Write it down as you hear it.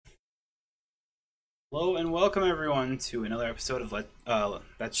Hello and welcome everyone to another episode of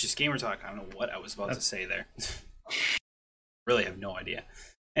That's Just Gamer Talk. I don't know what I was about to say there. Really have no idea.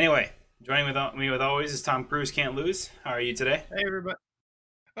 Anyway, joining with me with always is Tom Cruise Can't Lose. How are you today? Hey everybody.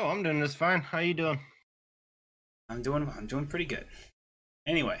 Oh, I'm doing this fine. How you doing? I'm doing pretty good.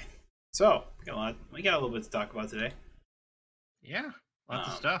 Anyway, so we got a little bit to talk about today. Yeah, lots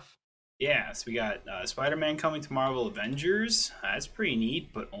of Um, stuff. yeah, so we got Spider-Man coming to Marvel Avengers. That's pretty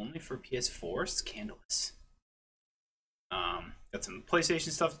neat, but only for PS4. Scandalous. Got some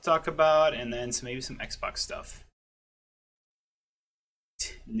PlayStation stuff to talk about, and then maybe some Xbox stuff.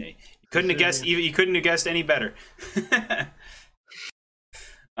 You couldn't have guessed. You couldn't have guessed any better.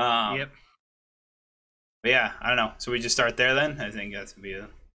 Yep. But yeah, I don't know. So we just start there then. I think that's gonna be a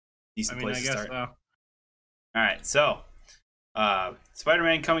decent place I to guess start. so. All right, so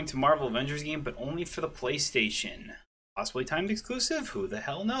Spider-Man coming to Marvel Avengers game, but only for the PlayStation. Possibly timed exclusive. Who the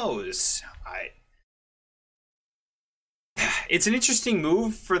hell knows? It's an interesting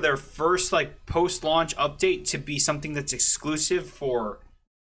move for their first post-launch update to be something that's exclusive for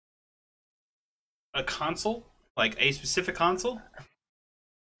a console, like a specific console.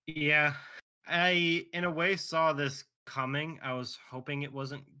 Yeah, I in a way saw this coming. I was hoping it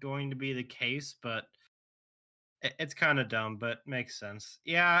wasn't going to be the case, but it's kind of dumb, but makes sense.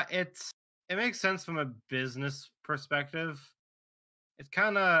 Yeah, it makes sense from a business perspective. It's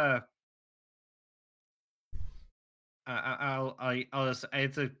kind of I'll just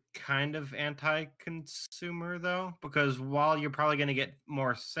it's a kind of anti-consumer though, because while you're probably going to get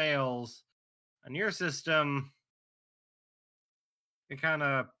more sales on your system, it kind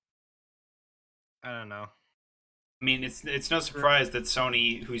of I don't know. I mean, it's no surprise that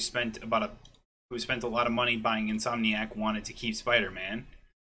Sony, who spent a lot of money buying Insomniac, wanted to keep Spider-Man.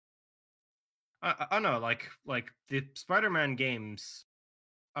 I know, like the Spider-Man games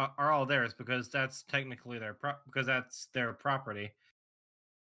are all theirs because that's technically because that's their property.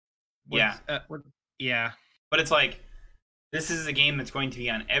 Yeah, Yeah, but it's like this is a game that's going to be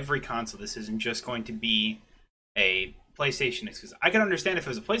on every console. This isn't just going to be a PlayStation exclusive. I can understand if it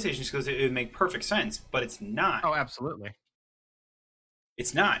was a PlayStation exclusive, it would make perfect sense, but it's not. oh, absolutely.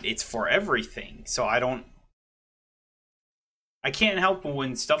 It's not. It's for everything. So I can't help but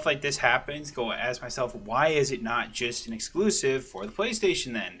when stuff like this happens, go ask myself, why is it not just an exclusive for the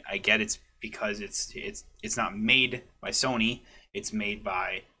PlayStation then? I get it's because it's not made by Sony. It's made by,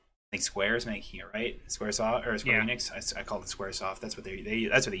 I think Square's making it, right? Squaresoft or Square Yeah. Enix. I call it Squaresoft. That's what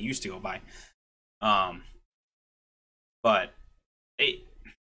that's what they used to go by. Um, but it,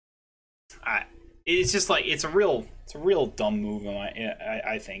 it's just like it's a real dumb move,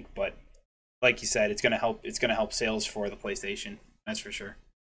 I think. But like you said, it's gonna help sales for the PlayStation. That's for sure.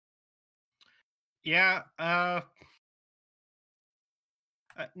 Yeah,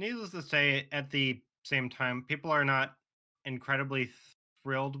 needless to say, at the same time, people are not incredibly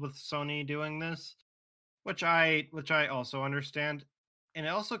thrilled with Sony doing this, which I also understand. And it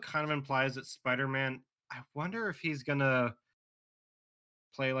also kind of implies that Spider-Man, I wonder if he's gonna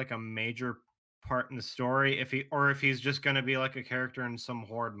play like a major part in the story, if he's just gonna be like a character in some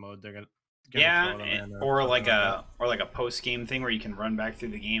horde mode gonna Yeah, throw them in or or something like like that. a post game thing where you can run back through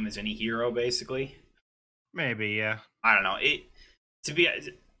the game as any hero, basically. Maybe, yeah. I don't know. To be,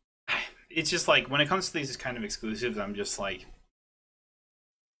 it's just like when it comes to these kind of exclusives, I'm just like,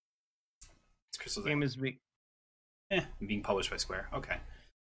 it's Crystal Game is be being published by Square. Okay,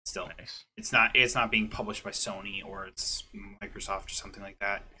 still, nice. it's not being published by Sony or it's Microsoft or something like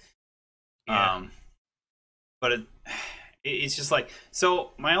that. Yeah. But it's just like,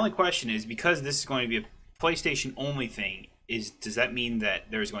 so my only question is, because this is going to be a PlayStation only thing, does that mean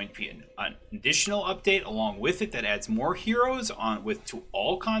that there's going to be an additional update along with it that adds more heroes on with to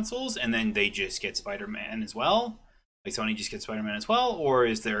all consoles, and then they just get Spider-Man as well, like Sony just gets Spider-Man as well? Or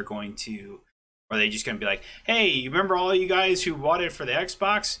is there going to, are they just going to be like, hey, you remember all you guys who bought it for the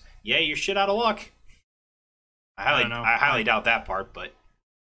Xbox, yeah, you're shit out of luck? I don't know. I highly doubt that part, but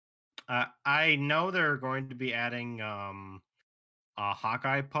I know they're going to be adding a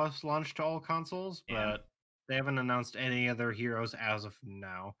Hawkeye Plus launch to all consoles, yeah. but they haven't announced any other heroes as of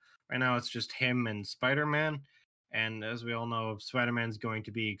now. Right now, it's just him and Spider Man, and as we all know, Spider Man's going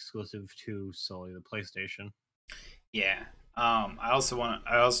to be exclusive to solely the PlayStation. Yeah. I also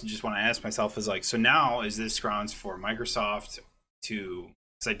just want to ask myself, is like, so now is this grounds for Microsoft to,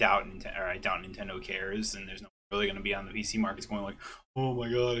 because I doubt Nintendo cares, and there's no really going to be on the PC markets going like, oh my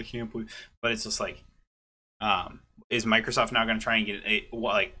god, I can't believe. But it's just like, is Microsoft now going to try and get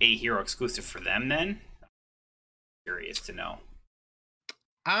a hero exclusive for them then? Curious to know.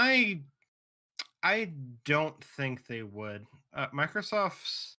 I I don't think they would.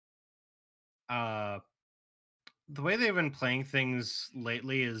 Microsoft's uh the way they've been playing things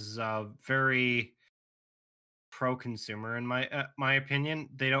lately is very pro-consumer in my opinion.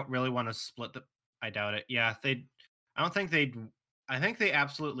 They don't really want to split the. I doubt it. Yeah, they. I don't think they'd. I think they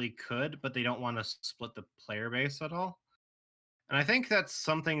absolutely could, but they don't want to split the player base at all. And I think that's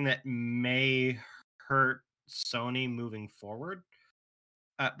something that may hurt Sony moving forward,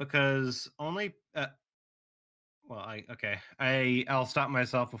 because only. Well, I'll stop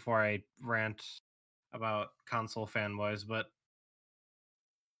myself before I rant about console fanboys, but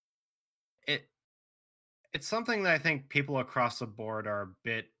it it's something that I think people across the board are a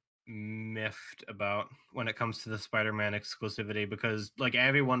bit miffed about when it comes to the Spider-Man exclusivity, because like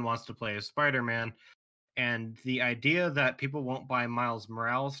everyone wants to play as Spider-Man, and the idea that people won't buy Miles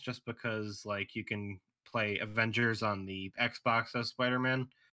Morales just because like you can play Avengers on the Xbox as Spider-Man,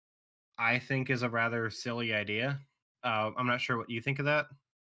 I think is a rather silly idea. I'm not sure what you think of that.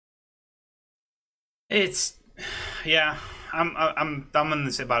 It's yeah, I'm in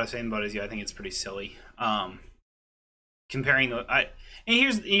about the same boat as you. I think it's pretty silly. Comparing the I and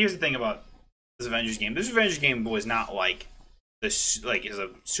here's the thing about this Avengers game. This Avengers game was not like this like is a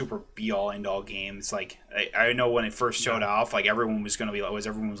super be all end all game. It's like I know when it first showed off, like everyone was gonna be like,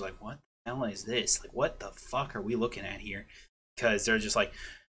 everyone was like, what the hell is this? Like, what the fuck are we looking at here? Because they're just like,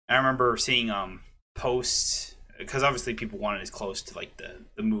 I remember seeing posts, because obviously people wanted as close to like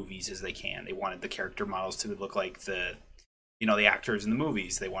the movies as they can. They wanted the character models to look like the actors in the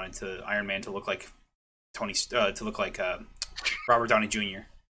movies. They wanted Iron Man to look like Robert Downey Jr.,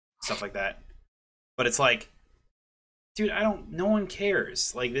 stuff like that. But it's like, dude, no one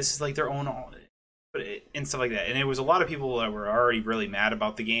cares. Like, this is like their own, and stuff like that. And it was a lot of people that were already really mad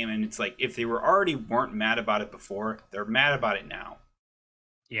about the game, and it's like, if they weren't mad about it before, they're mad about it now.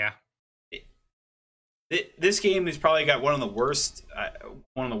 Yeah. This game has probably got one of the worst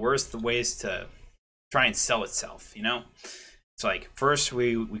ways to try and sell itself. It's like, first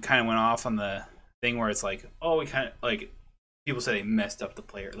we kind of went off on the thing where it's like, oh, we kind of like, people say they messed up the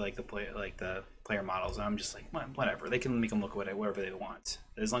player models, and I'm just like, whatever. They can make them look whatever they want,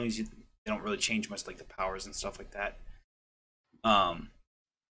 as long as they don't really change much, like the powers and stuff like that.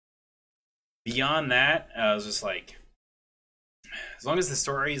 Beyond that, I was just like, as long as the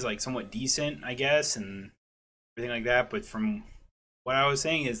story is like somewhat decent, I guess, and everything like that. But from what I was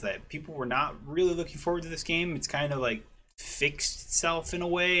saying is that people were not really looking forward to this game. It's kind of like fixed itself in a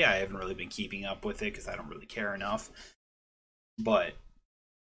way. I haven't really been keeping up with it because I don't really care enough. But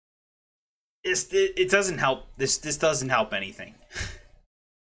it doesn't help. This doesn't help anything.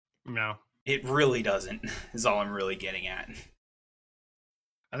 No, it really doesn't. Is all I'm really getting at.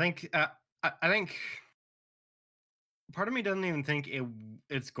 I think part of me doesn't even think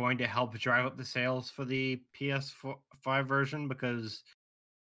it's going to help drive up the sales for the PS5 version, because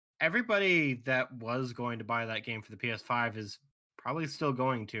everybody that was going to buy that game for the PS5 is probably still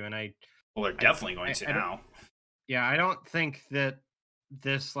going to, and they're definitely going to now. Yeah, I don't think that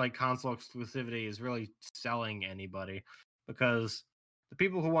this like console exclusivity is really selling anybody, because the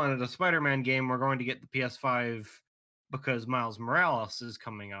people who wanted a Spider-Man game were going to get the PS5 because Miles Morales is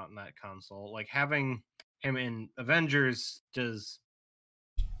coming out in that console. Like, having him in Avengers does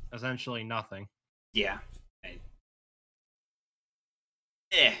essentially nothing. Yeah.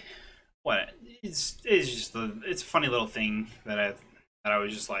 What? It's just it's a funny little thing that I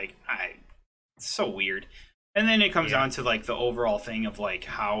was just like, it's so weird. And then it comes down to like the overall thing of like,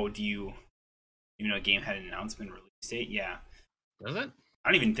 how do you, a game had an announcement release date? Yeah. Does it? I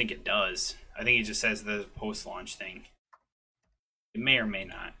don't even think it does. I think it just says the post-launch thing. It may or may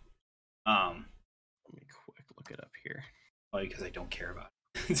not. Let me quick look it up here. Well, because I don't care about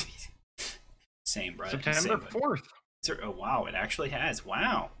it. Same, bro. September 4th. Oh, wow. It actually has.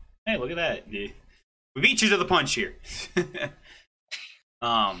 Wow. Hey, look at that. We beat you to the punch here.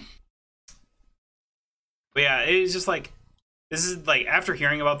 But yeah, it's just like, this is like, after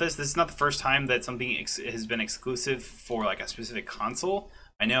hearing about this is not the first time that something has been exclusive for like a specific console.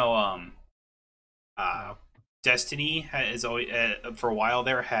 I know Destiny has always for a while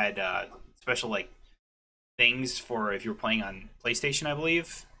there had special like things for if you were playing on PlayStation, I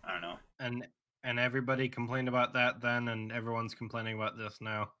believe. I don't know. And everybody complained about that then, and everyone's complaining about this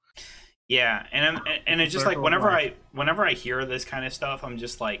now. Yeah, and it's just like, whenever I hear this kind of stuff, I'm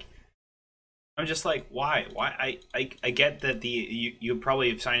just like, why? I get that you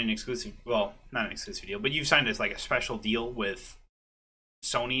probably have signed an exclusive, well, not an exclusive deal, but you've signed this like a special deal with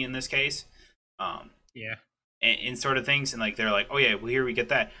Sony in this case. Yeah. And sort of things, and like they're like, oh yeah, well, here we get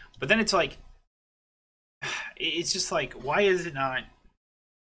that. But then it's like, it's just like, why is it not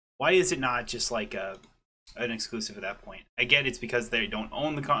just like a an exclusive at that point. I get it's because they don't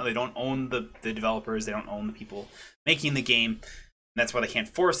own they don't own the developers, they don't own the people making the game. And that's why they can't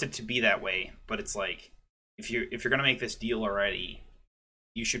force it to be that way. But it's like if you're gonna make this deal already,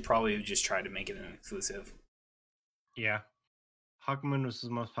 you should probably just try to make it an exclusive. Yeah. Hawkmoon was the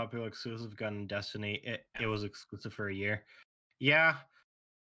most popular exclusive gun in Destiny. It was exclusive for a year. Yeah.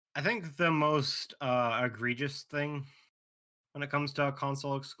 I think the most egregious thing when it comes to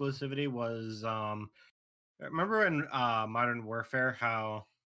console exclusivity was remember in Modern Warfare how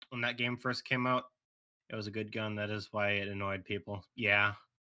when that game first came out, it was a good gun. That is why it annoyed people. Yeah.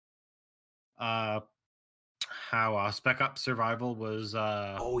 How Spec Ops Survival was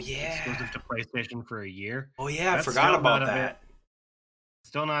Oh yeah. exclusive to PlayStation for a year. Oh yeah, I That's forgot still about not that.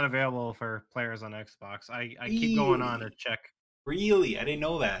 Still not available for players on Xbox. I keep going on to Really? check. Really? I didn't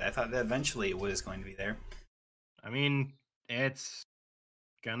know that. I thought that eventually it was going to be there. I mean, it's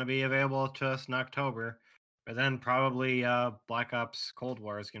gonna be available to us in October, but then probably Black Ops Cold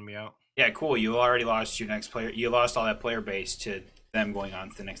War is gonna be out. Yeah, cool. You already lost your next player. You lost all that player base to them going on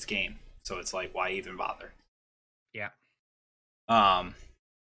to the next game. So it's like, why even bother? Yeah. Um,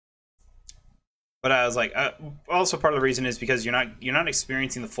 but I was like, also part of the reason is because you're not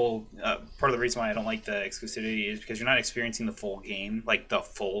experiencing the full. Part of the reason why I don't like the exclusivity is because you're not experiencing the full game, like the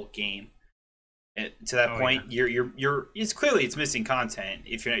full game. To that point, yeah. you're it's clearly it's missing content.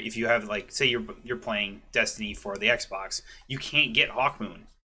 If you have like say you're playing Destiny for the Xbox, you can't get Hawkmoon,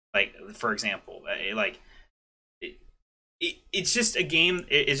 like for example, it's just a game.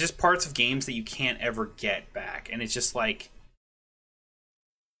 It's just parts of games that you can't ever get back, and it's just like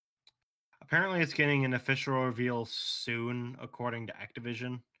Apparently, it's getting an official reveal soon, according to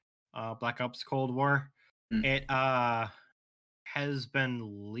Activision. Black Ops Cold War. Hmm. It has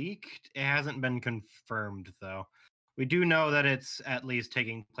been leaked. It hasn't been confirmed though. We do know that it's at least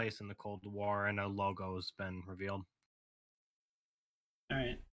taking place in the Cold War, and a logo's been revealed. all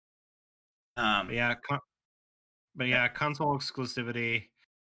right. But yeah, console exclusivity.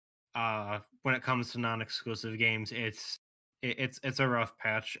 When it comes to non-exclusive games, it's a rough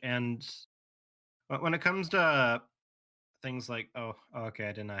patch, and when it comes to things like okay,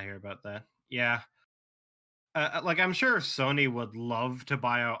 I did not hear about that. Yeah, like I'm sure Sony would love to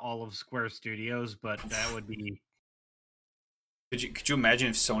buy out all of Square Studios, but that would be Could you imagine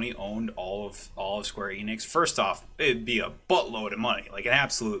if Sony owned all of Square Enix? First off, it'd be a buttload of money, like an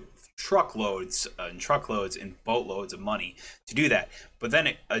absolute truckloads and truckloads and boatloads of money to do that. But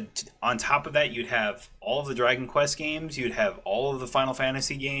then on top of that, you'd have all of the Dragon Quest games, you'd have all of the Final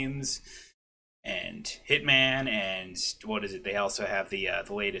Fantasy games, and Hitman, and what is it? They also have the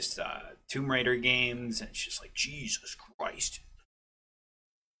latest Tomb Raider games, and it's just like Jesus Christ.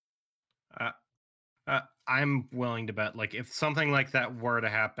 uh, I'm willing to bet, like, if something like that were to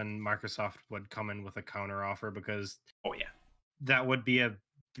happen, Microsoft would come in with a counter offer because Oh yeah, that would be a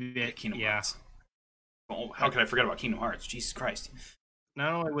bit, Kingdom yeah. Hearts. Oh, how could I forget about Kingdom Hearts? Jesus Christ.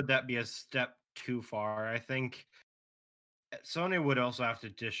 Not only would that be a step too far, I think Sony would also have to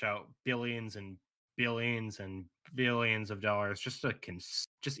dish out billions and billions and billions of dollars just to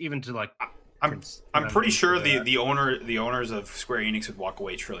just even to like. I'm pretty sure that. the owners of Square Enix would walk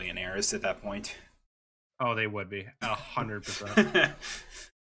away trillionaires at that point. Oh, they would be 100%.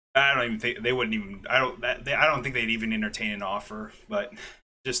 I don't even think they wouldn't even. I don't think they'd even entertain an offer. But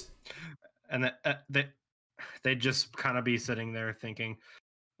just and they'd just kind of be sitting there thinking,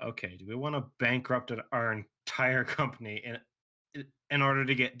 okay, do we want to bankrupt our entire company in order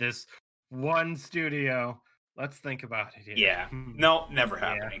to get this one studio? Let's think about it here. Yeah. No, never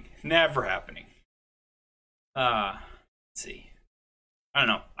happening. Yeah. Never happening. Let's see. I don't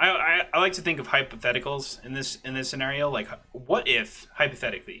know. I like to think of hypotheticals in this scenario. Like, what if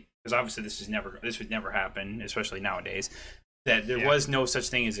hypothetically, because obviously this would never happen, especially nowadays, that there was no such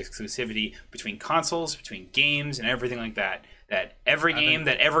thing as exclusivity between consoles, between games, and everything like that. That every game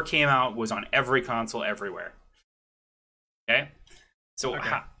that ever came out was on every console everywhere. Okay. So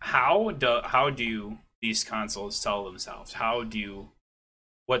how do these consoles sell themselves?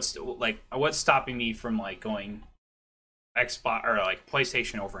 What's stopping me from like going Xbox or like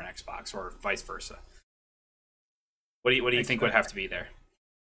PlayStation over an Xbox or vice versa? What do you think would have to be there?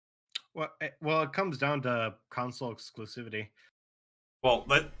 Well, it comes down to console exclusivity. Well,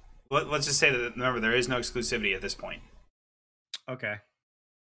 let's just say that, remember, there is no exclusivity at this point. Okay.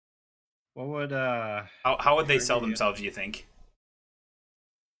 What would how would they sell themselves, do you think?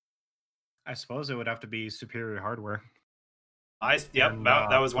 I suppose it would have to be superior hardware.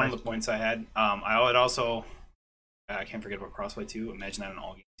 That was one of the points I had. I would also, I can't forget about Crossplay too. Imagine that in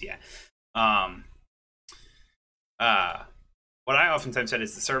all games. Yeah. What what I oftentimes said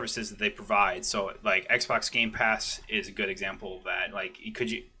is the services that they provide. So like Xbox Game Pass is a good example of that. Like,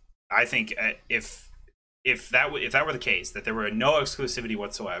 could you? I think if that were the case, that there were no exclusivity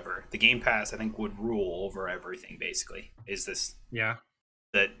whatsoever, the Game Pass I think would rule over everything. Basically, is this Yeah.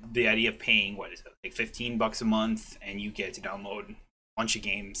 the idea of paying, what is it, like $15 a month, and you get to download a bunch of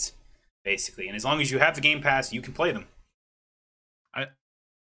games, basically, and as long as you have the Game Pass, you can play them.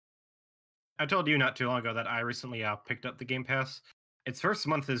 I told you not too long ago that I recently picked up the Game Pass. Its first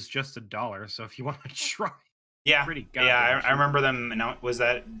month is just $1, so if you want to try, Yeah, pretty yeah, goddamn I remember them. Was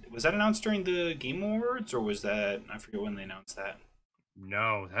that announced during the Game Awards, or was that, I forget when they announced that?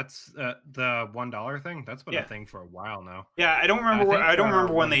 No, that's the $1 thing. That's been Yeah. a thing for a while now. Yeah, I don't remember. think, I don't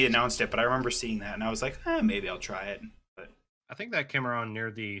remember when once- they announced it, but I remember seeing that, and I was like, maybe I'll try it. But I think that came around near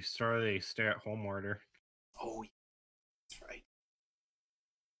the start of the stay-at-home order. oh, that's right.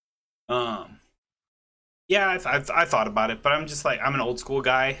 Yeah, I thought about it, but I'm just like, I'm an old school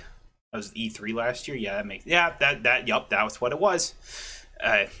guy. I was E3 last year. Yeah, that was what it was.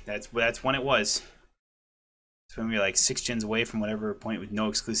 That's when it was. It's when we were like 6 gens away from whatever point with no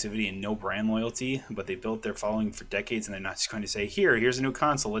exclusivity and no brand loyalty, but they built their following for decades, and they're not just going to say, here's a new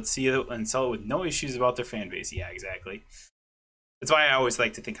console, let's see it and sell it with no issues about their fan base. Yeah, exactly. That's why I always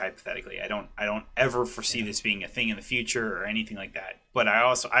like to think hypothetically. I don't ever foresee this being a thing in the future or anything like that. But I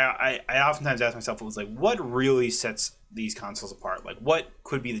also I oftentimes ask myself, it was like, what really sets these consoles apart? Like, what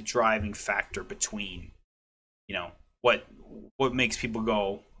could be the driving factor between, what makes people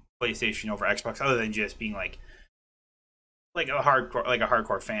go PlayStation over Xbox, other than just being like a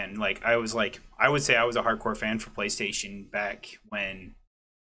hardcore fan. Like, I would say I was a hardcore fan for PlayStation back when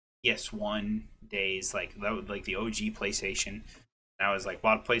PS1 days, like the OG PlayStation. I was like,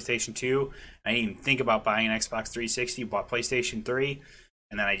 bought a PlayStation 2. I didn't even think about buying an Xbox 360. Bought PlayStation 3,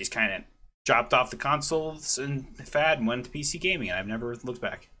 and then I just kind of dropped off the consoles and fad and went to PC gaming, and I've never looked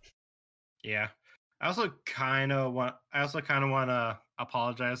back. Yeah, I also kind of want to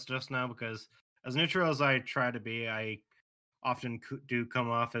apologize just now, because as neutral as I try to be, I often do come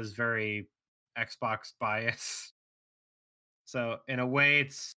off as very Xbox biased. So in a way,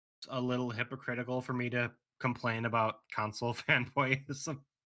 it's a little hypocritical for me to complain about console fanboyism.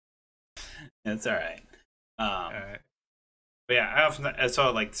 That's all right. But yeah, I often,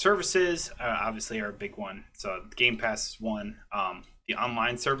 so like services obviously are a big one. So Game Pass is one. The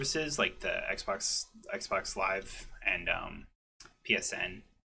online services like the Xbox Live and PSN,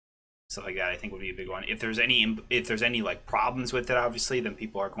 stuff like that, I think would be a big one. If there's any like problems with it, obviously, then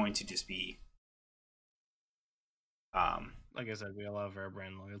people are going to just be like I said, we all have our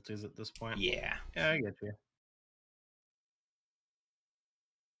brand loyalties at this point. Yeah, I get you.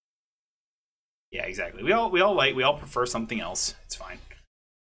 Yeah, exactly. We all prefer something else. It's fine.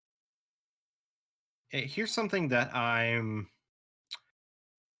 Here's something that I'm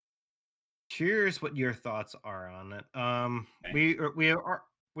curious what your thoughts are on it. Okay.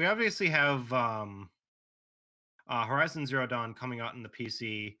 We obviously have Horizon Zero Dawn coming out in the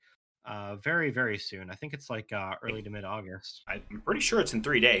PC very, very soon. I think it's like early to mid-August. I'm pretty sure it's in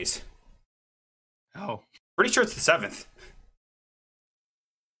 3 days. Oh. Pretty sure it's the 7th.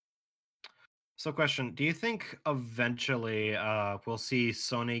 So question, do you think eventually we'll see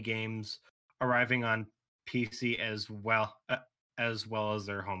Sony games arriving on PC as well as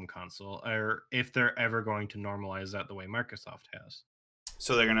their home console, or if they're ever going to normalize that the way Microsoft has?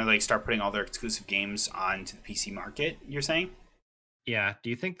 So they're gonna like start putting all their exclusive games onto the PC market, you're saying? Yeah. Do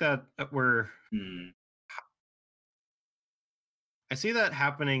you think that we're I see that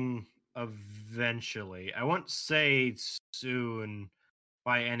happening eventually. I won't say soon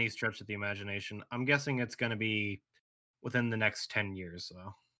by any stretch of the imagination. I'm guessing it's going to be within the next 10 years,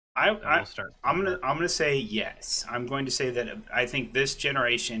 though. I'm gonna say yes. I'm going to say that I think this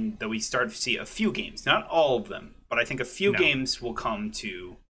generation that we start to see a few games, not all of them, but I think a few games will come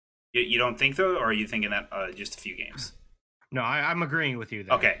to. You don't think though, or are you thinking that just a few games? No, I'm agreeing with you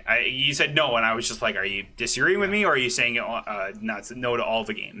there. Okay, you said no, and I was just like, are you disagreeing with me, or are you saying no to all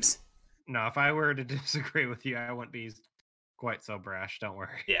the games? No, if I were to disagree with you, I wouldn't be quite so brash. Don't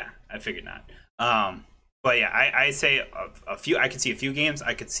worry. Yeah, I figured not. But yeah, I say a few. I could see a few games.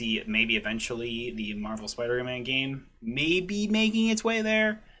 I could see maybe eventually the Marvel Spider-Man game maybe making its way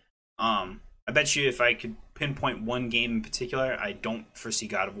there. I bet you if I could pinpoint one game in particular, I don't foresee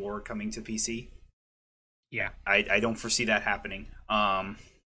God of War coming to PC. Yeah, I don't foresee that happening. I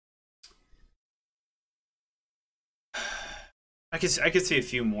could see a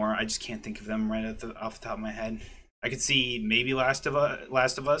few more. I just can't think of them right off the top of my head. I could see maybe Last of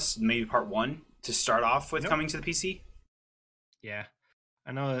Us, maybe Part 1 to start off with coming to the PC. Yeah,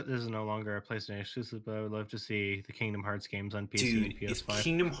 I know that this is no longer a PlayStation exclusive, but I would love to see the Kingdom Hearts games on PC and Dude, if PS5.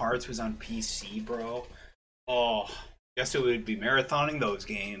 Kingdom Hearts was on PC, bro, oh, guess it would be marathoning those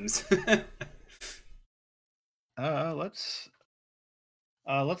games. Uh, let's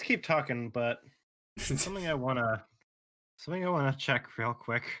let's keep talking, but something I wanna check real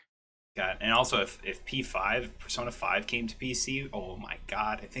quick. God, and also if P5 Persona 5 came to PC, oh my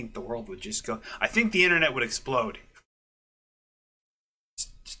god, I think the world would just go. I think the internet would explode.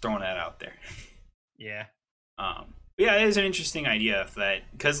 Just throwing that out there. Yeah. Yeah, it is an interesting idea that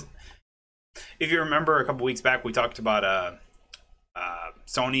because if you remember a couple weeks back, we talked about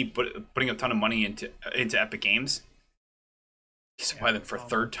Sony putting a ton of money into Epic Games. To buy them for a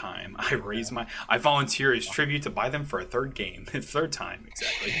third time. I volunteer as tribute to buy them for a third game. Third time,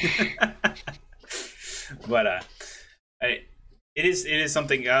 exactly. But it is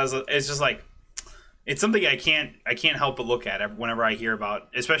something it's just like it's something I can't help but look at whenever I hear about,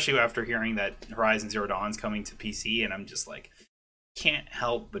 especially after hearing that Horizon Zero Dawn's coming to PC, and I'm just like can't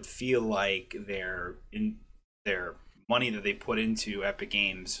help but feel like their money that they put into Epic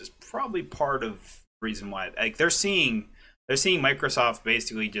Games is probably part of the reason why, like, they're seeing Microsoft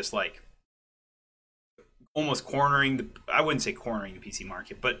basically just like almost cornering I wouldn't say cornering the PC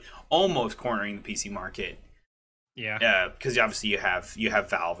market, but almost cornering the PC market. Yeah, because obviously you have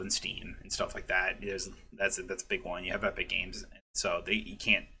Valve and Steam and stuff like that. That's a big one. You have Epic Games, so you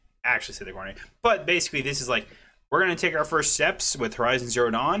can't actually say they're cornering. But basically, this is like we're gonna take our first steps with Horizon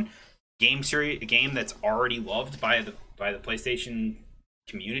Zero Dawn, a game that's already loved by the PlayStation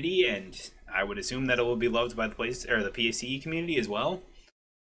community, and I would assume that it will be loved by the PSE community as well.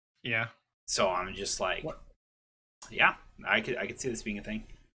 Yeah. So I'm just like, yeah, I could see this being a thing.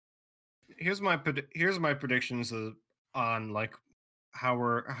 Here's my predictions on like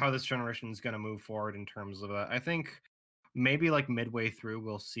how this generation is going to move forward in terms of that. I think maybe like midway through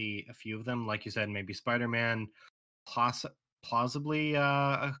we'll see a few of them, like you said, maybe Spider-Man, plausibly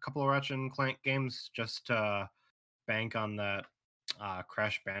a couple of Ratchet and Clank games, just to bank on that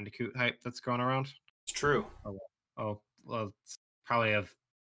Crash Bandicoot hype that's going around. It's true. Well, it's probably have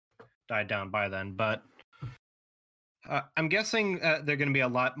died down by then, but I'm guessing they're going to be a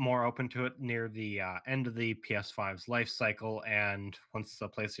lot more open to it near the end of the PS5's life cycle, and once the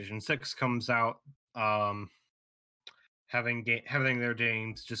PlayStation 6 comes out, having their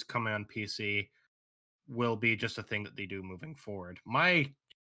games just come on PC will be just a thing that they do moving forward.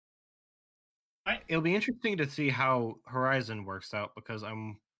 It'll be interesting to see how Horizon works out, because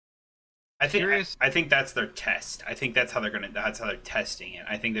I think that's their test. I think that's how they're testing it.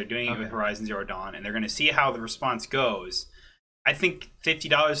 I think they're doing it with Horizon Zero Dawn, and they're going to see how the response goes. I think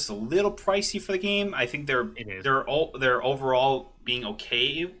 $50 is a little pricey for the game. I think they're overall being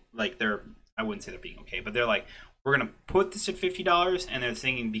okay. Like I wouldn't say they're being okay, but they're like, we're going to put this at $50, and they're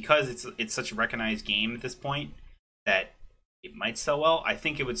thinking because it's such a recognized game at this point that it might sell well. I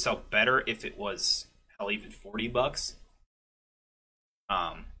think it would sell better if it was even $40.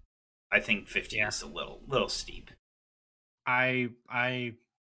 I think 50 is a little steep. I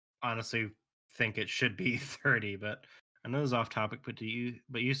honestly think it should be 30, but I know it's off topic. But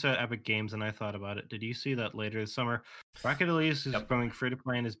you said Epic Games, and I thought about it. Did you see that later this summer, Rocket League is going free to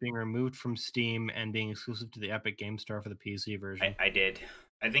play and is being removed from Steam and being exclusive to the Epic Game Store for the PC version? I did.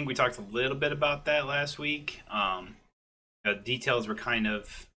 I think we talked a little bit about that last week. The details were kind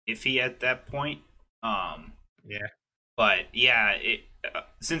of iffy at that point. Yeah. But yeah,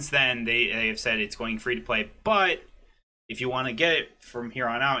 since then they have said it's going free to play. But if you want to get it from here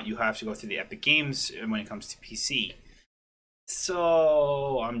on out, you have to go through the Epic Games when it comes to PC.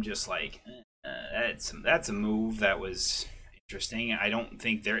 So I'm just like, that's a move that was interesting. I don't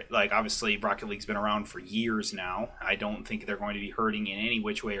think they're like, obviously Rocket League's been around for years now. I don't think they're going to be hurting in any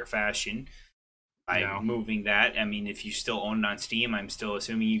which way or fashion by moving that. I mean, if you still own it on Steam, I'm still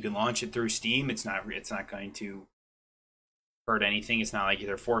assuming you can launch it through Steam. It's not going to hurt anything. It's not like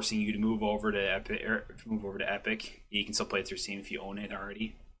they're forcing you to move over to Epic. You can still play it through Steam if you own it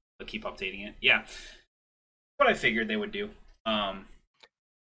already. They'll keep updating it. Yeah, what I figured they would do.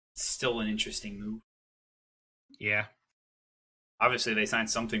 Still an interesting move. Yeah. Obviously, they signed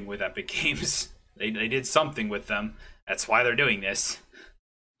something with Epic Games. They did something with them. That's why they're doing this.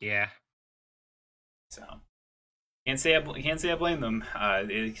 Yeah. So can't say I blame them,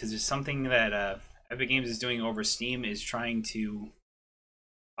 because there's something that Epic Games is doing over Steam is trying to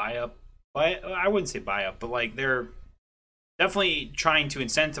I wouldn't say buy up, but like they're definitely trying to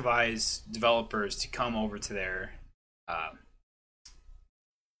incentivize developers to come over to their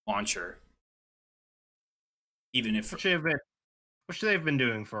launcher, even if which they've been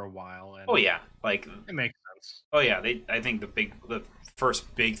doing for a while, and Oh yeah, like it makes sense. oh yeah, I think the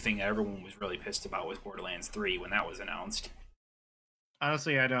first big thing that everyone was really pissed about was Borderlands 3 when that was announced.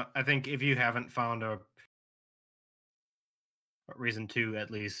 Honestly, I think if you haven't found a reason to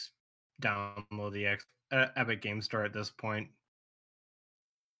at least download the Epic Game Store at this point.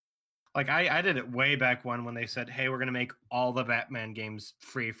 Like I did it way back when they said, "Hey, we're gonna make all the Batman games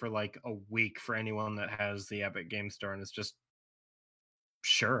free for like a week for anyone that has the Epic Game Store," and it's just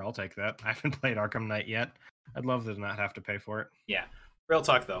sure, I'll take that. I haven't played Arkham Knight yet. I'd love to not have to pay for it. Yeah, real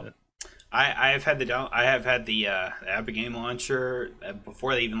talk though. I have had the Epic Game Launcher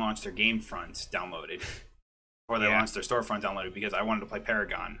before they even launched their game front downloaded, before they launched their storefront downloaded, because I wanted to play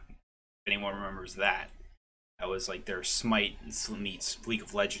Paragon. If anyone remembers that, that was like their Smite meets League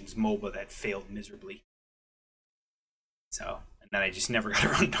of Legends MOBA that failed miserably. So, and then I just never got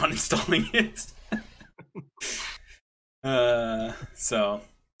around to installing it. So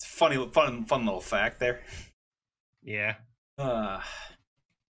it's a fun little fact there. Yeah.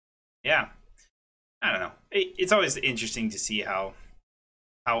 Yeah. I don't know. It's always interesting to see how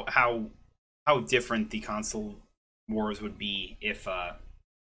different the console wars would be if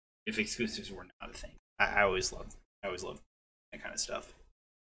exclusives were not a thing. I always love that kind of stuff.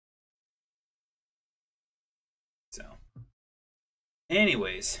 So,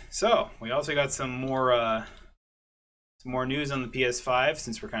 anyways, so we also got some more news on the PS5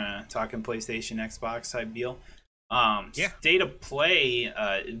 since we're kind of talking PlayStation, Xbox type deal. State of Play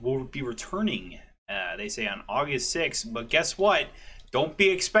will be returning. They say on August 6th, but guess what? Don't be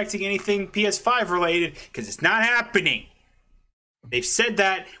expecting anything PS5 related because it's not happening. They've said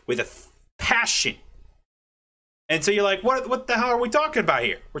that with a passion. And so you're like, what the hell are we talking about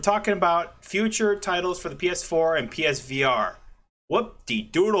here? We're talking about future titles for the PS4 and PSVR.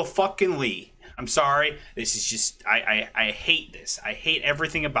 Whoop-de-doodle fucking Lee. I'm sorry. This is just, I hate this. I hate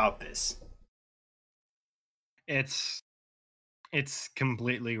everything about this. It's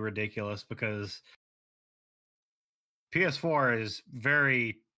completely ridiculous because PS4 is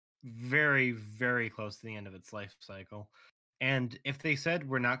very, very, very close to the end of its life cycle. And if they said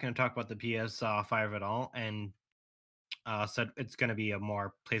we're not going to talk about the PS5 at all and said it's going to be a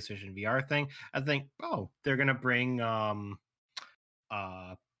more PlayStation VR thing, I think, they're going to bring their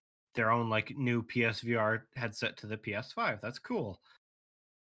own like new PSVR headset to the PS5. That's cool.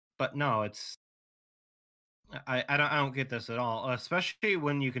 But no, I don't get this at all, especially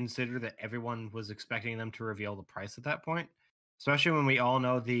when you consider that everyone was expecting them to reveal the price at that point. Especially when we all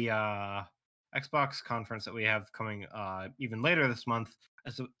know the Xbox conference that we have coming even later this month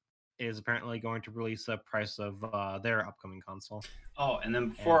is apparently going to release the price of their upcoming console. Oh, and then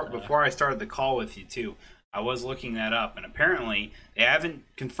before I started the call with you too, I was looking that up, and apparently they haven't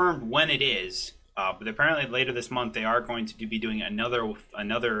confirmed when it is. But apparently later this month they are going to be doing another.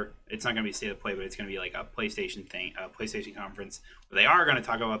 It's not going to be State of Play, but it's going to be like a PlayStation thing, a PlayStation conference where they are going to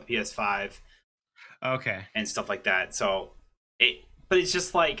talk about the PS5, okay, and stuff like that. So but it's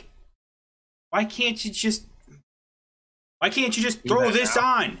just like, why can't you just throw this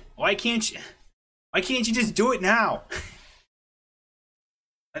on? Why can't you just do it now?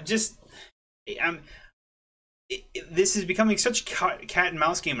 This is becoming such a cat and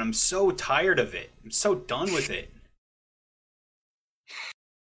mouse game, and I'm so tired of it. I'm so done with it.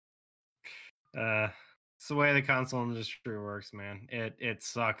 It's the way the console industry works, man. It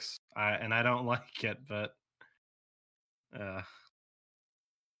sucks, and I don't like it, but yeah,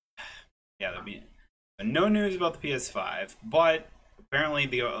 there'll be no news about the PS5, but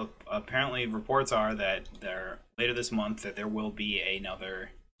apparently reports are that later this month that there will be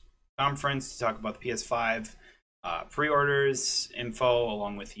another conference to talk about the PS5 pre-orders info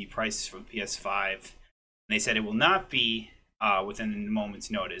along with the price for the PS5. And they said it will not be within a moment's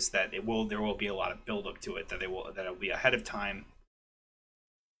notice. That there will be a lot of build up to it. That it'll be ahead of time,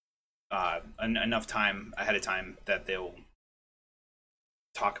 enough time ahead of time that they'll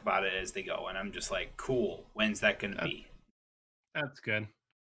talk about it as they go. And I'm just like, cool. When's that going to be? That's good.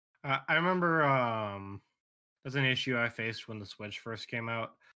 I remember there's an issue I faced when the Switch first came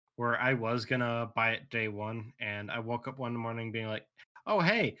out, where I was gonna buy it day one, and I woke up one morning being like, "Oh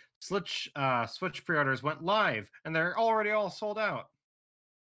hey, Switch pre-orders went live, and they're already all sold out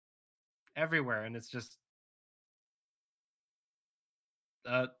everywhere." And it's just,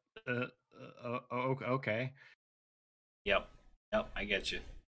 okay. Yep, I get you.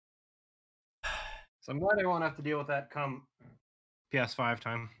 So I'm glad I won't have to deal with that come PS5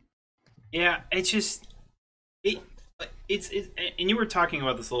 time. Yeah, it's just and you were talking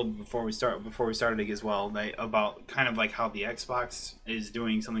about this a little bit before we started as well, like, about kind of like how the Xbox is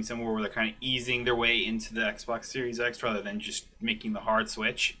doing something similar where they're kind of easing their way into the Xbox Series X rather than just making the hard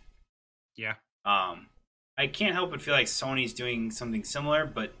switch. Yeah. I can't help but feel like Sony's doing something similar,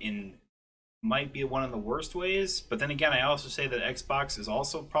 but in might be one of the worst ways. But then again, I also say that Xbox is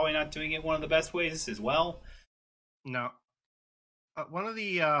also probably not doing it one of the best ways as well. No. One of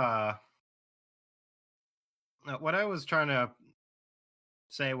the what I was trying to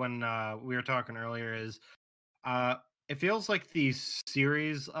say when we were talking earlier is uh it feels like the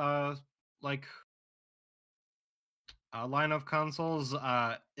series like line of consoles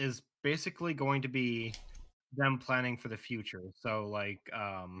is basically going to be them planning for the future. So like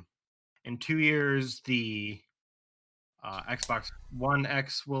in 2 years the Xbox One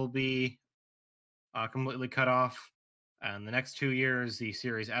X will be completely cut off, and the next 2 years the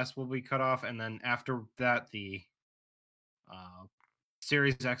Series S will be cut off, and then after that the uh,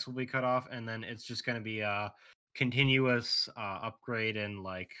 Series X will be cut off, and then it's just going to be a continuous upgrade in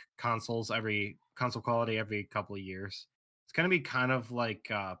like console quality every couple of years. It's going to be kind of like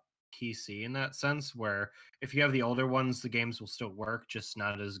PC in that sense, where if you have the older ones, the games will still work, just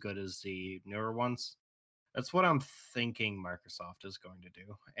not as good as the newer ones. That's what I'm thinking Microsoft is going to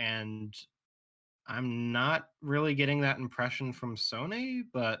do, and I'm not really getting that impression from Sony,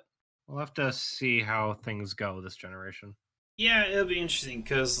 but we'll have to see how things go this generation. Yeah, it'll be interesting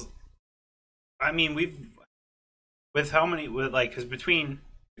because I mean we've with how many with like because between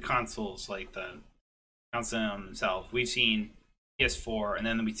the consoles like the console themselves, we've seen PS4 and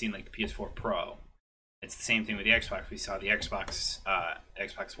then we've seen like the PS4 Pro. It's the same thing with the Xbox. We saw the Xbox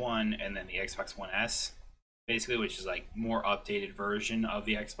One, and then the Xbox One S, basically, which is like more updated version of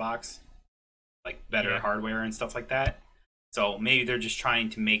the Xbox, like better hardware and stuff like that. So maybe they're just trying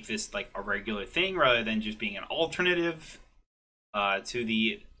to make this like a regular thing rather than just being an alternative to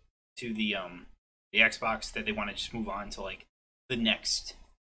the Xbox that they want to just move on to like the next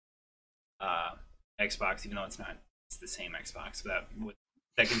Xbox, even though it's not. It's the same Xbox that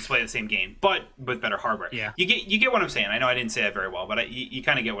can play the same game, but with better hardware. Yeah, you get what I'm saying. I know I didn't say that very well, but you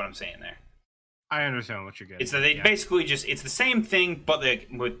kind of get what I'm saying there. I understand what you're getting. It's that they basically just it's the same thing, but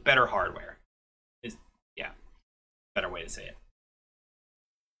with better hardware. Is better way to say it.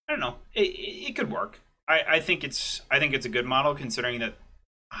 I don't know. It could work. I think it's a good model considering that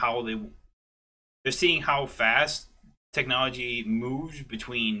how they're seeing how fast technology moved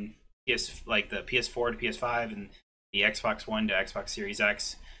between like the PS4 to PS5 and the Xbox One to Xbox Series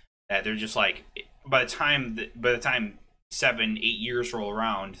X. That they're just like by the time 7-8 years roll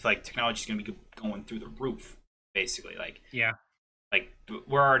around, like technology's gonna be going through the roof, basically. Like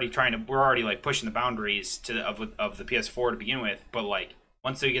we're already like pushing the boundaries of the PS4 to begin with, but like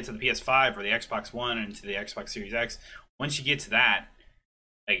once they get to the PS5 or the Xbox One and to the Xbox Series X, once you get to that,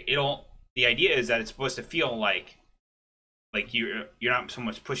 like the idea is that it's supposed to feel like you're not so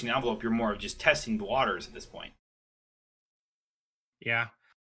much pushing the envelope, you're more of just testing the waters at this point. Yeah,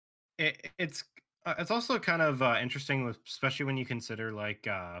 it's also kind of interesting, especially when you consider like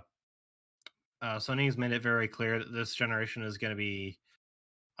Sony's made it very clear that this generation is going to be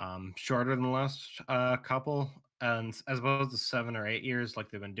shorter than the last couple, and as opposed to 7 or 8 years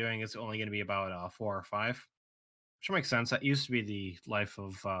like they've been doing, it's only going to be about 4 or 5, which makes sense. That used to be the life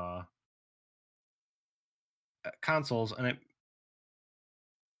of consoles, and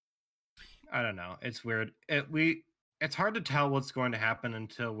I don't know. It's weird. It's hard to tell what's going to happen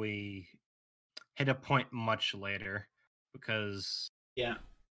until we hit a point much later, because yeah,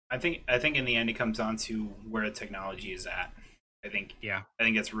 I think in the end it comes down to where the technology is at. I think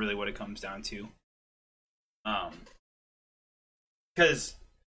that's really what it comes down to. Because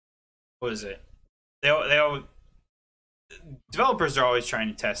what is it? They developers are always trying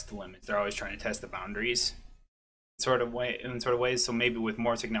to test the limits. They're always trying to test the boundaries, in sort of ways. So maybe with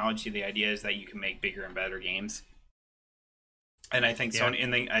more technology, the idea is that you can make bigger and better games. And I think Sony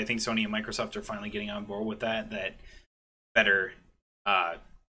and Microsoft are finally getting on board with that. That better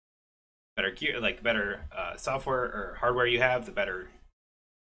gear, like better software or hardware you have, the better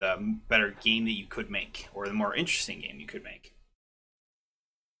game that you could make, or the more interesting game you could make.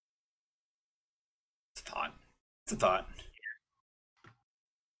 It's a thought.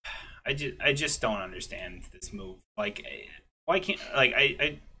 I just don't understand this move. Like, why can't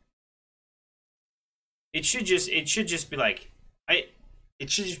it should just be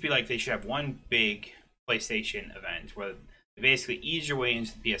like they should have one big PlayStation event where they basically ease your way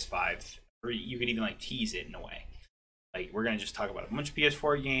into the PS5, or you could even like tease it in a way. Like, we're gonna just talk about a bunch of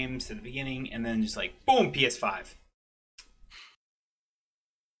PS4 games at the beginning, and then just like boom, PS5.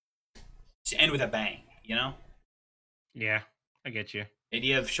 Just end with a bang, you know? Yeah, I get you.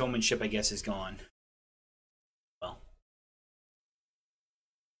 Idea of showmanship, I guess, is gone. Well,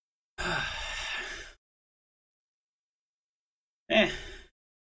 eh.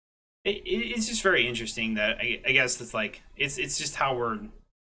 It's just very interesting that I guess it's like it's just how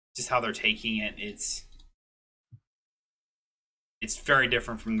they're taking it. It's very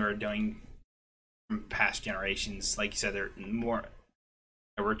different from they're doing from past generations. Like you said, they're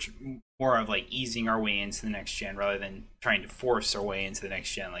we're more of like easing our way into the next gen rather than trying to force our way into the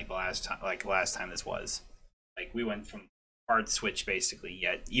next gen like last time this was. Like we went from hard switch basically,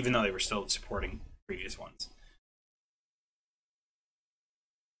 yet even though they were still supporting previous ones.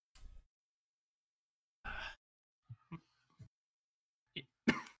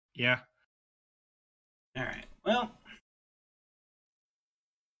 Yeah. All right. Well,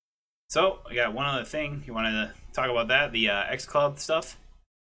 so I got one other thing. You wanted to talk about that, the XCloud stuff?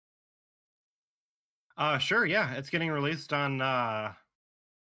 Sure, yeah. It's getting released on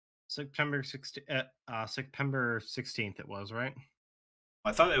September 16th it was, right?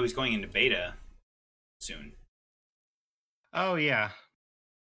 I thought it was going into beta soon. Oh yeah.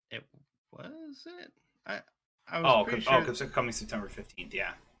 It was it? I I was Oh, pretty sure coming September 15th.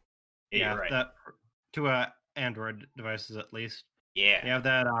 Yeah, yeah, yeah, you're right. that to Android devices at least. Yeah, They have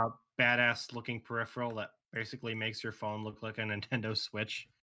that badass looking peripheral that basically makes your phone look like a Nintendo Switch.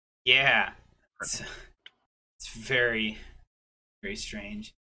 yeah. It's, it's very very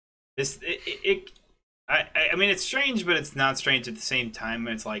strange. This I mean it's strange, but it's not strange at the same time.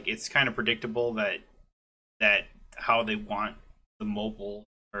 It's like it's kind of predictable that how they want the mobile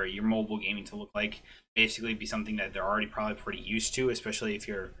or your mobile gaming to look like basically be something that they're already probably pretty used to, especially if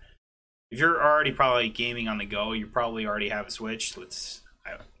you're already probably gaming on the go, you probably already have a Switch.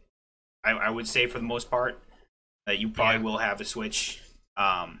 I would say for the most part that you probably Yeah. will have a Switch.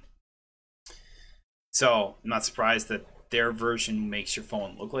 So I'm not surprised that their version makes your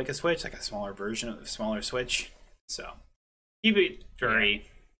phone look like a Switch, like a smaller version of a smaller Switch. So keep it Yeah. very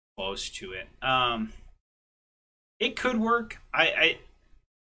close to it. It could work. I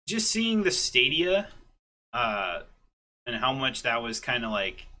just seeing the Stadia, uh, and how much that was kind of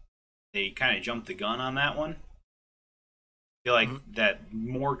like they kind of jumped the gun on that one. I feel like Mhm. that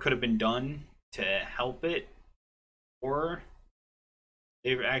more could have been done to help it, or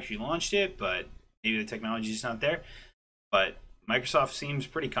they've actually launched it, but maybe the technology is not there. But Microsoft seems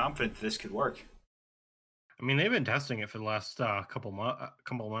pretty confident that this could work. I mean, they've been testing it for the last couple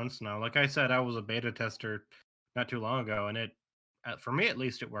months now. Like I said, I was a beta tester not too long ago, and for me at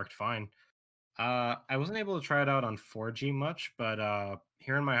least, it worked fine. I wasn't able to try it out on 4G much, but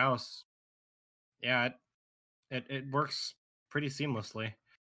here in my house, yeah, it works pretty seamlessly.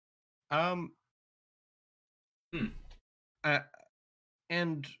 Um, Hmm. uh,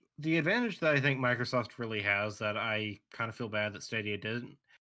 and the advantage that I think Microsoft really has that I kind of feel bad that Stadia didn't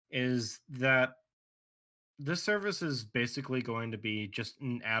is that this service is basically going to be just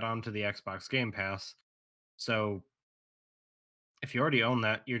an add-on to the Xbox Game Pass. So if you already own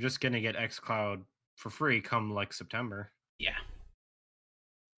that, you're just going to get xCloud for free come like September. Yeah.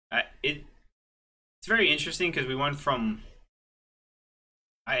 It's very interesting because we went from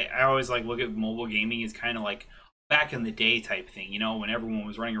I always like look at mobile gaming as kind of like back in the day type thing, you know, when everyone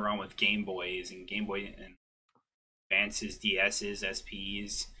was running around with Game Boys and Game Boy and Advances, DSs,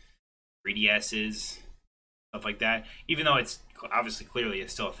 SPs, 3DSs, stuff like that. Even though it's obviously clearly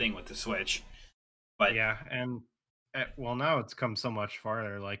it's still a thing with the Switch, but Yeah, and well, now it's come so much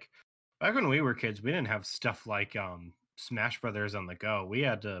farther. Like back when we were kids, we didn't have stuff like Smash Brothers on the go. We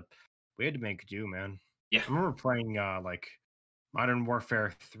had to make do, man. yeah, I remember playing like Modern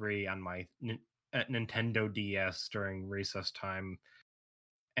Warfare 3 on my Nintendo DS during recess time,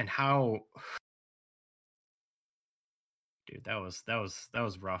 and how, dude, that was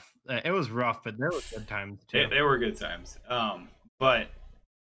rough. It was rough, but there were good times too. they were good times. But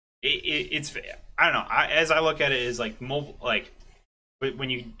it's I don't know. As I look at it, is like mobile like when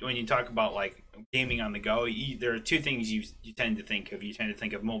you talk about like gaming on the go, there are two things you tend to think of. You tend to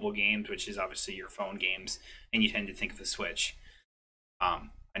think of mobile games, which is obviously your phone games, and you tend to think of the Switch.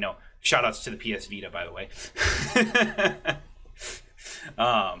 I know. Shout outs to the PS Vita, by the way.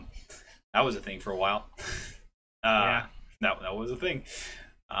 um, that was a thing for a while. Uh, Yeah, that was a thing.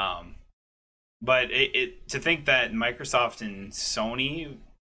 Um, but to think that Microsoft and Sony,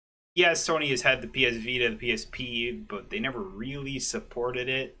 yes, Sony has had the PS Vita, the PSP, but they never really supported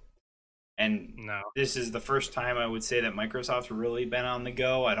it. And no. this is the first time I would say that Microsoft's really been on the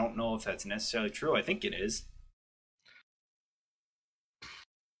go. I don't know if that's necessarily true. I think it is.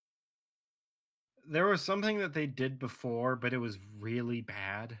 There was something that they did before, but it was really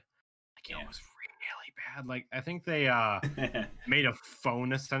bad. Like it Yeah. was really bad. Like I think they made a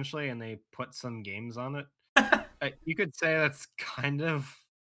phone essentially, and they put some games on it. You could say that's kind of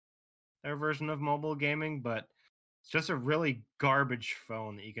their version of mobile gaming, but it's just a really garbage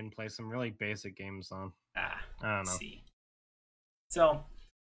phone that you can play some really basic games on. I don't know. see. So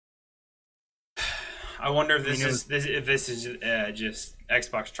I wonder if I mean, this is just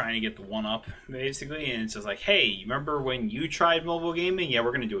Xbox trying to get the one up, basically, and it's just like, hey, remember when you tried mobile gaming? Yeah,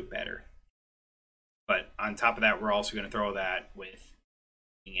 we're gonna do it better. But on top of that, we're also gonna throw that with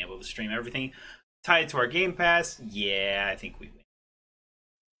being able to stream everything tied to our Game Pass. Yeah, I think we win.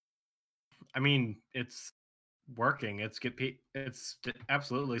 I mean, it's working. It's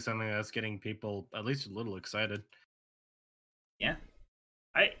absolutely something that's getting people at least a little excited. Yeah,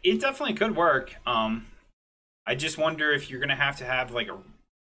 it definitely could work. I just wonder if you're gonna have to have like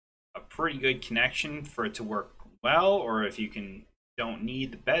a pretty good connection for it to work well, or if you don't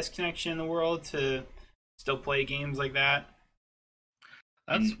need the best connection in the world to still play games like that.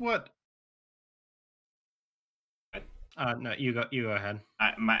 That's And what. No, you go. You go ahead.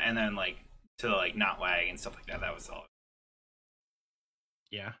 and then like to like not lag and stuff like that. That was all.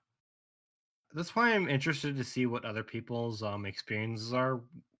 Yeah, that's why I'm interested to see what other people's experiences are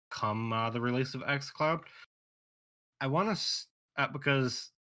come the release of XCloud. I want to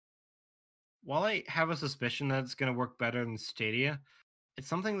because while I have a suspicion that it's going to work better than Stadia, it's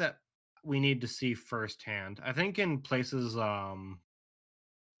something that we need to see firsthand. I think in places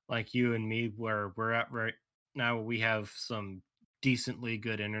like you and me where we're at right now, we have some decently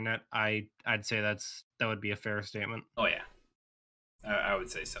good internet. I'd say that would be a fair statement. Oh yeah, I would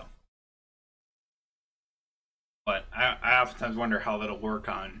say so. But I oftentimes wonder how that'll work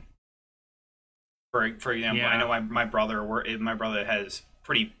on. For example, Yeah. I know my brother has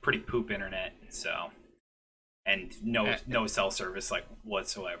pretty poop internet, so and no cell service like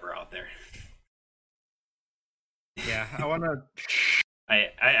whatsoever out there. Yeah, I want to.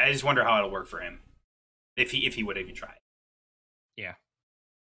 I just wonder how it'll work for him if he would even try it. Yeah.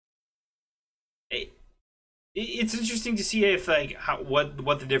 It's interesting to see if like what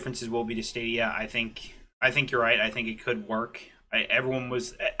the differences will be to Stadia. I think you're right. I think it could work. I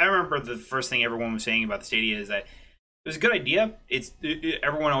remember the first thing everyone was saying about the Stadia is that it was a good idea.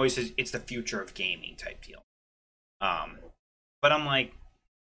 Everyone always says it's the future of gaming type deal. But I'm like,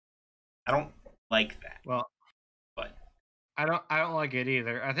 I don't like that. Well, but I don't like it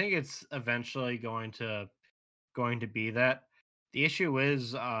either. I think it's eventually going to be that. The issue is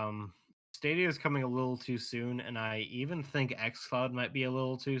Stadia is coming a little too soon, and I even think xCloud might be a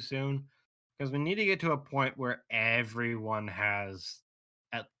little too soon because we need to get to a point where everyone has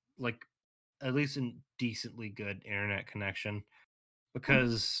at like at least a decently good internet connection.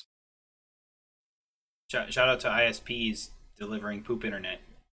 Because shout out to ISPs delivering poop internet.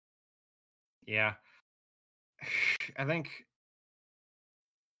 yeah, I think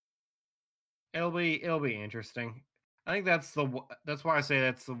it'll be interesting. I think that's why I say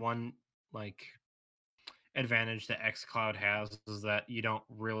that's the one like advantage that xCloud has is that you don't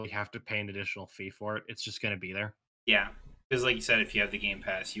really have to pay an additional fee for it. It's just going to be there. Yeah, because like you said, if you have the Game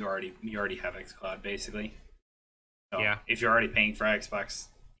Pass, you already have xCloud basically. So Yeah. If you're already paying for Xbox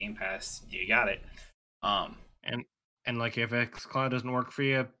Game Pass, you got it. And like if xCloud doesn't work for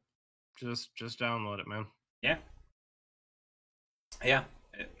you, just download it, man. Yeah. Yeah.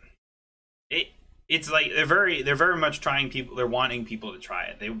 It's like they're very much trying people. They're wanting people to try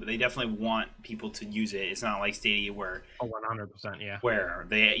it. They definitely want people to use it. It's not like Stadia where 100%, yeah. Where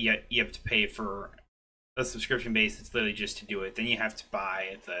you have to pay for a subscription base. It's literally just to do it. Then you have to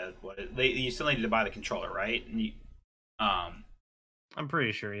buy you still need to buy the controller, right? And I'm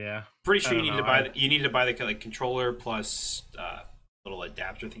pretty sure, yeah. Pretty sure you need to buy the like, controller plus little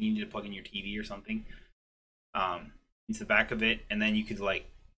adapter thing you need to plug in your TV or something into the back of it, and then you could like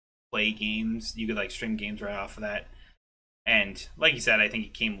play games. You could like stream games right off of that. And like you said, I think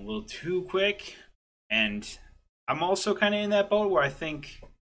it came a little too quick. And I'm also kind of in that boat where I think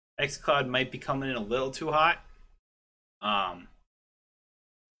xCloud might be coming in a little too hot.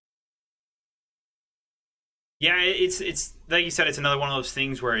 Yeah, it's like you said, it's another one of those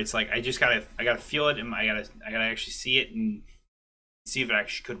things where it's like I gotta feel it, and I gotta actually see it and see if it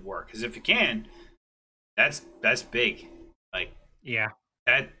actually could work. Because if it can, that's big. Like yeah,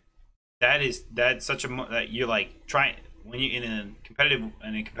 that's such a that you're like trying when you in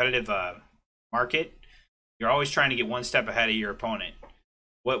a competitive market, you're always trying to get one step ahead of your opponent.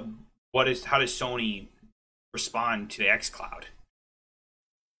 How does Sony respond to the xCloud?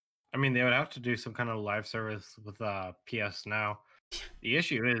 I mean, they would have to do some kind of live service with PS Now. The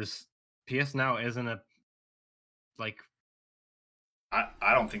issue is PS Now isn't a like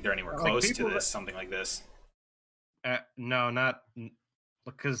I don't think they're anywhere Like close to people this. Something like this. no, not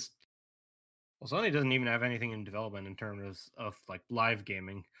because well, Sony doesn't even have anything in development in terms of like live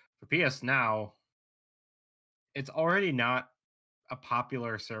gaming. For PS Now, it's already not a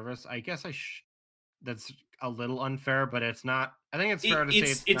popular service. I guess that's a little unfair, but it's not. I think it's fair to say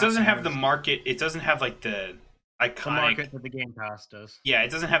it's It not doesn't have the as market. It doesn't have like the the iconic. market that the Game Pass does. Yeah, it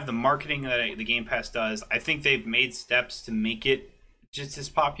doesn't have the marketing that the Game Pass does. I think they've made steps to make it just as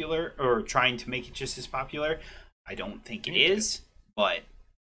popular, or trying to make it just as popular. I don't think it is, but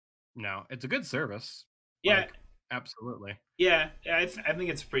No, it's a good service. yeah, Like, absolutely. yeah, I think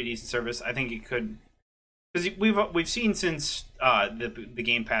it's a pretty decent service. I think it could, because we've seen since the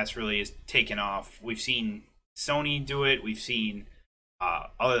Game Pass really has taken off. We've seen Sony do it. We've seen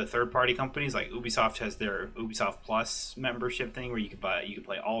other third party companies like Ubisoft has their Ubisoft Plus membership thing where you could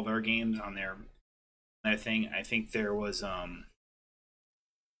play all their games on their thing. I think there was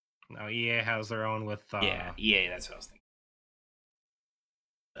Now EA has their own with yeah, EA. That's what I was thinking.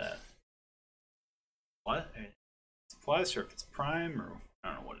 What? It's Plus, or if it's Prime, or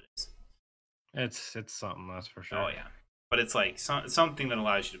I don't know what it is. It's something, that's for sure. Oh yeah, but it's like something that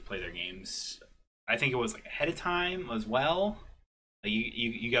allows you to play their games. I think it was like ahead of time as well. Like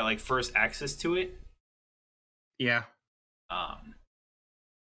you got like first access to it. Yeah.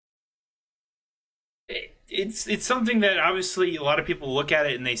 It's something that obviously a lot of people look at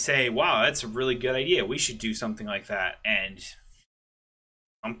it and they say, "Wow, that's a really good idea. We should do something like that." And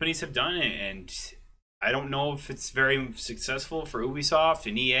companies have done it, and I don't know if it's very successful for Ubisoft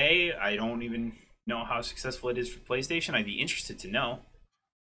and EA. I don't even know how successful it is for PlayStation. I'd be interested to know.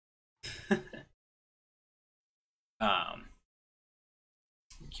 I'm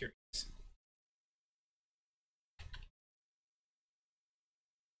curious.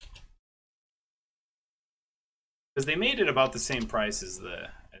 Because they made it about the same price as the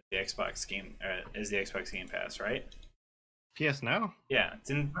Xbox game Pass, right? PS Now? Yeah,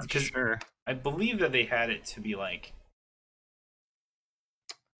 because Sure. I believe that they had it to be like.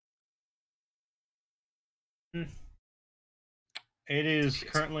 It is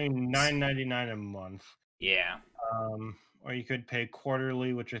currently $9.99 a month. Yeah. Or you could pay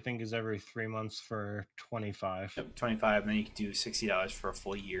quarterly, which I think is every 3 months for $25. Yep, 25, and then you can do $60 for a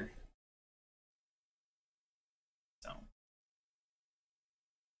full year. So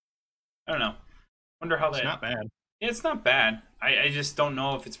I don't know. Wonder how It's not bad. Yeah, it's not bad. I just don't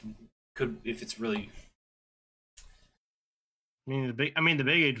know if it's really. The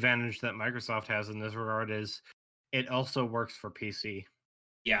big advantage that Microsoft has in this regard is it also works for PC.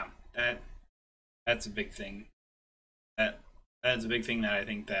 Yeah, that's a big thing. That's a big thing that I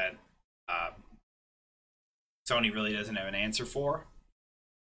think that Sony really doesn't have an answer for,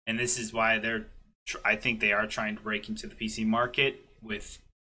 and this is why I think they are trying to break into the PC market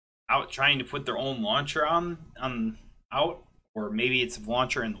without trying to put their own launcher out, or maybe it's a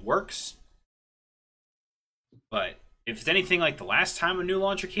launcher in the works. But if it's anything like the last time a new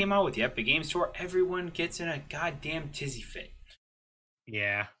launcher came out with the Epic Games Store, everyone gets in a goddamn tizzy fit.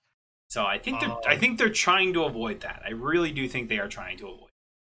 Yeah. So I think they're trying to avoid that. I really do think they are trying to avoid.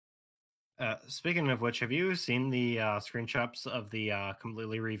 Speaking of which, have you seen the screenshots of the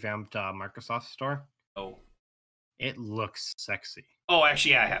completely revamped Microsoft Store? Oh, it looks sexy. Oh,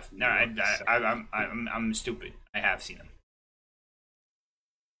 actually, yeah, I have. No, I'm stupid. I have seen them.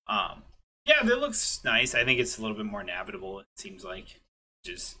 Yeah, that looks nice. I think it's a little bit more navigable. It seems like,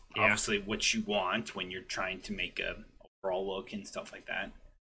 which is obviously what you want when you're trying to make a overall look and stuff like that.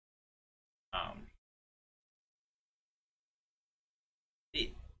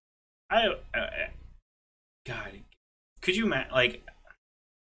 God, could you imagine like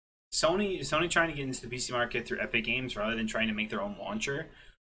Sony trying to get into the PC market through Epic Games rather than trying to make their own launcher?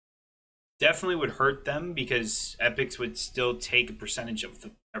 Definitely would hurt them because Epics would still take a percentage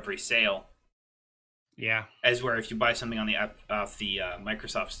of every sale. Yeah. As where if you buy something on the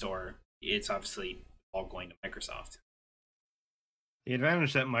Microsoft Store, it's obviously all going to Microsoft. The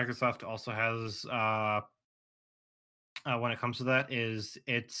advantage that Microsoft also has when it comes to that is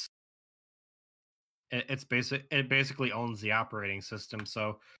it basically owns the operating system,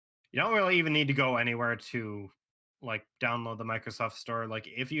 so you don't really even need to go anywhere to like download the Microsoft Store. Like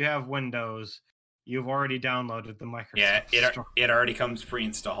if you have Windows, you've already downloaded the Microsoft Store. It already comes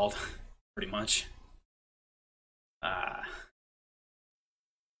pre-installed, pretty much. I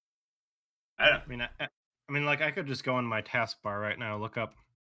don't. I mean, like I could just go in my taskbar right now, look up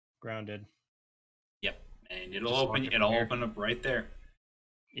Grounded. Yep, and it'll open up right there.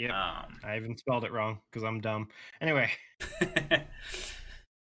 Yeah, I even spelled it wrong because I'm dumb. Anyway,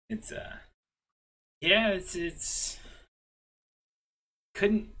 it's yeah, it's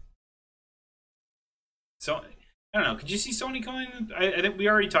couldn't. So I don't know. Could you see Sony going? I think we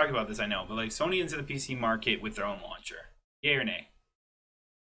already talked about this. I know, but like Sony into the PC market with their own launcher, yay or nay?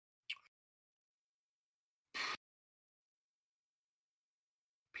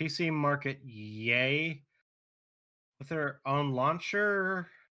 PC market, yay. With their own launcher,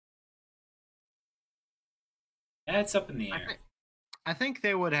 That's up in the air. I think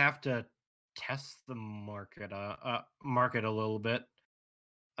they would have to test the market market a little bit.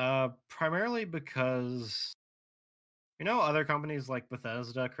 Primarily because other companies like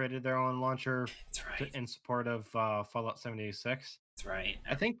Bethesda created their own launcher That's right. in support of Fallout 76. That's right.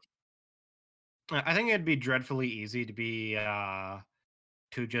 I think it'd be dreadfully easy to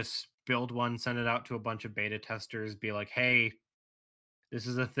just build one, send it out to a bunch of beta testers, be like, "Hey, this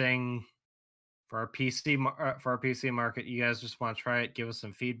is a thing for our PC market. You guys just want to try it? Give us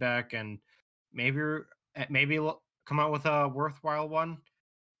some feedback, and maybe come out with a worthwhile one."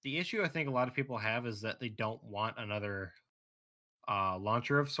 The issue I think a lot of people have is that they don't want another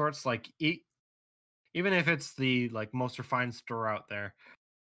launcher of sorts. Like even if it's the most refined store out there,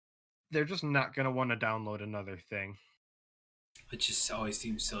 they're just not going to want to download another thing. It just always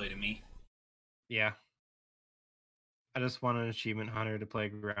seems silly to me. Yeah. I just want an achievement hunter to play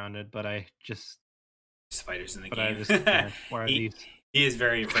Grounded, but I just spiders in the game. I just can't. Why are these? He is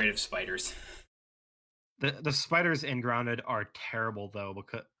very afraid of spiders. The spiders in Grounded are terrible though,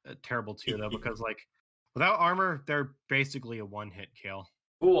 because terrible too though, because like without armor, they're basically a one-hit kill.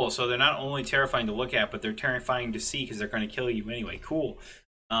 Cool. So they're not only terrifying to look at, but they're terrifying to see because they're going to kill you anyway. Cool.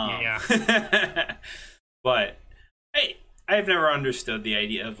 Yeah. But I've never understood the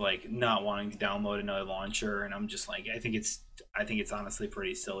idea of like not wanting to download another launcher, and I'm just like, I think it's honestly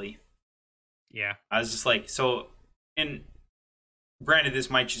pretty silly. Yeah. I was just like, so, and granted, this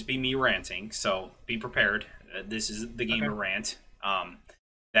might just be me ranting, so be prepared. This is the gamer rant.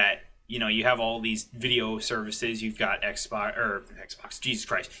 That you have all these video services. You've got Xbox. Jesus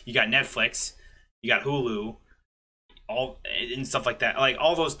Christ, you got Netflix, you got Hulu, all and stuff like that. Like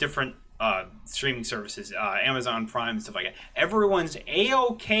all those different streaming services, Amazon Prime and stuff like that. Everyone's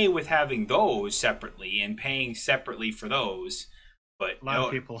a-okay with having those separately and paying separately for those. But a lot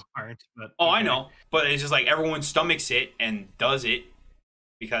of people aren't. But okay. I know, but it's just like everyone stomachs it and does it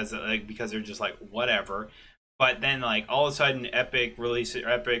because they're just like whatever. But then like all of a sudden, Epic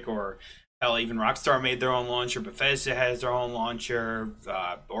or hell, even Rockstar made their own launcher. Bethesda has their own launcher.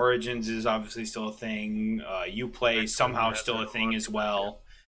 Origins is obviously still a thing. Uplay somehow still a thing as well.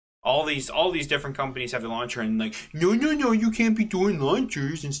 All these different companies have a launcher, and like no, you can't be doing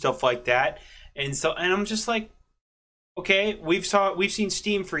launchers and stuff like that. And I'm just like, okay, we've seen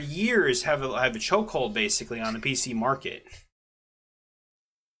Steam for years have a chokehold basically on the PC market.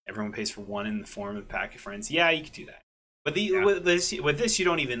 Everyone pays for one in the form of pack of friends. Yeah, you could do that, but with this you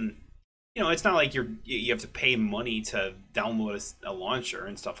don't even. It's not like you have to pay money to download a launcher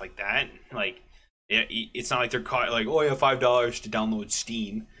and stuff like that. Like, it's not like they're caught like, oh, you have $5 to download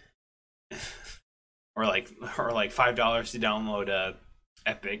Steam, or like $5 to download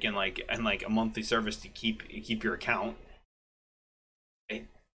Epic and like a monthly service to keep your account.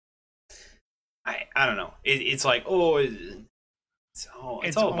 I don't know. It's like it's all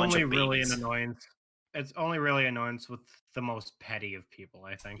a bunch of really an annoyance. It's only really annoyance with the most petty of people,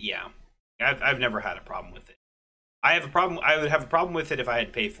 I think. Yeah. I've never had a problem with it. I would have a problem with it if I had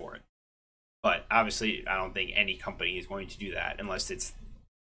to pay for it. But obviously, I don't think any company is going to do that unless it's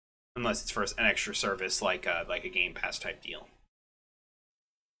for an extra service like a Game Pass type deal.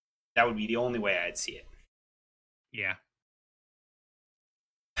 That would be the only way I'd see it. Yeah.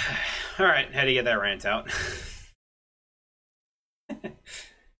 All right, had to get that rant out.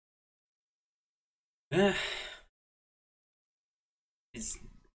 It's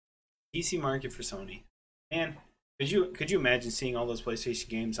PC market for Sony. Man, could you imagine seeing all those PlayStation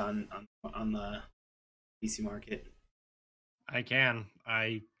games on the PC market? I can.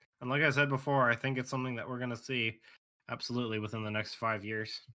 And like I said before, I think it's something that we're going to see absolutely within the next 5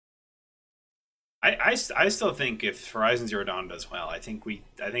 years. I still think if Horizon Zero Dawn does well, I think we're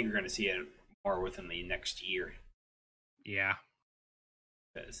going to see it more within the next year. Yeah.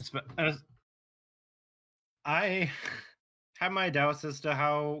 I have my doubts as to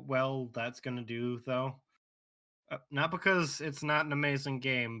how well that's going to do, though. Not because it's not an amazing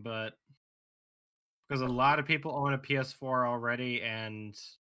game, but because a lot of people own a PS4 already, and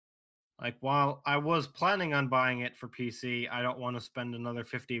like while I was planning on buying it for PC, I don't want to spend another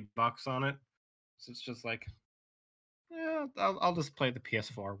 $50 on it. So it's just like, yeah, I'll just play the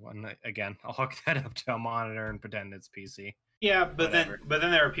PS4 one again. I'll hook that up to a monitor and pretend it's PC. Yeah, but then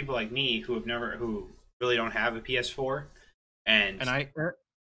there are people like me who really don't have a PS4, and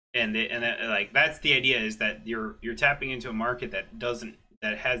And like that's the idea, is that you're tapping into a market that doesn't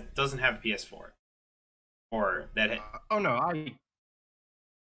have a PS4, or that oh no,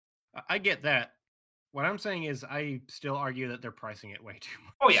 I get that. What I'm saying is, I still argue that they're pricing it way too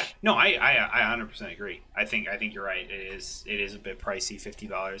oh yeah, much. no, I 100% agree. I think you're right. It is a bit pricey.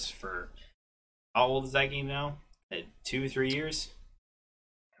 $50 for, how old is that game now? 2 3 years.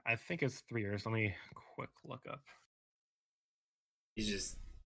 I think it's 3 years. Let me quick look up. He's just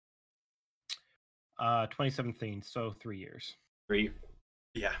 2017, so 3 years. three.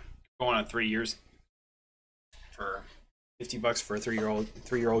 Yeah, going on 3 years for $50 for a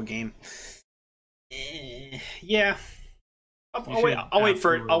 3-year old game. Yeah, I'll wait. I'll wait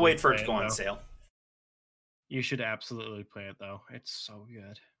for it to go on sale. You should absolutely play it though. It's so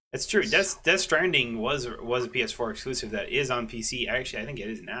good. It's true. Death Stranding was a PS4 exclusive that is on PC. Actually, I think it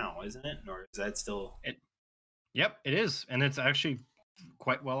is now, isn't it? Or is that still? Yep, it is, and it's actually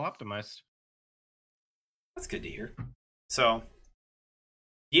quite well optimized. That's good to hear. So,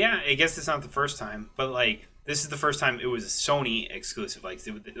 yeah, I guess it's not the first time, but like this is the first time it was a Sony exclusive. Like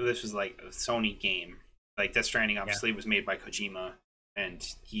this was like a Sony game. Like Death Stranding obviously was made by Kojima, and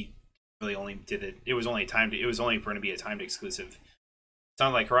he really only did it. It was only it was only going to be a timed exclusive.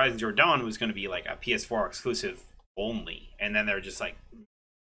 Sounded like Horizon Zero Dawn was going to be like a PS4 exclusive only, and then they're just like,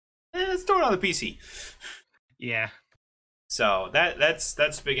 let's throw it on the PC. Yeah. So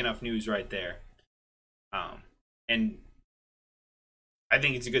that's big enough news right there. And I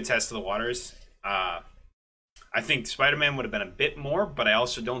think it's a good test of the waters. I think Spider-Man would have been a bit more, but I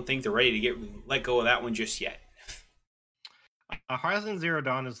also don't think they're ready to let go of that one just yet. Horizon Zero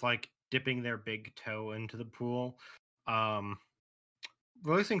Dawn is like dipping their big toe into the pool.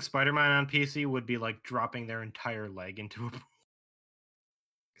 Releasing Spider-Man on PC would be like dropping their entire leg into a pool.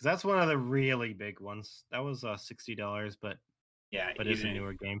 Because that's one of the really big ones. That was $60, but yeah, it's a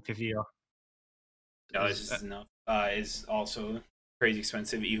newer game. $50 is enough. Is also crazy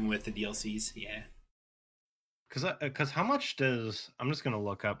expensive, even with the DLCs. Yeah. Because how much does, I'm just gonna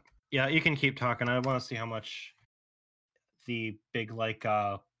look up. Yeah, you can keep talking. I want to see how much the big like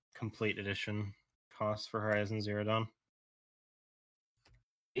complete edition costs for Horizon Zero Dawn.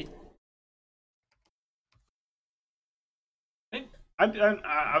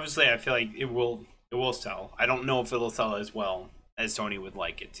 Obviously, I feel like it will sell. I don't know if it'll sell as well as Sony would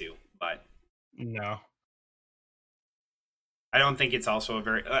like it to, but no, I don't think it's also a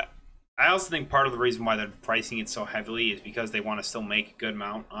very. I also think part of the reason why they're pricing it so heavily is because they want to still make a good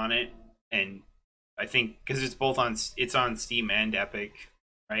amount on it, and I think because it's on Steam and Epic,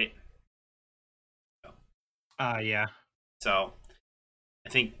 right? yeah. So I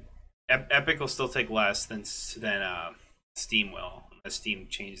think Epic will still take less than Steam will, unless Steam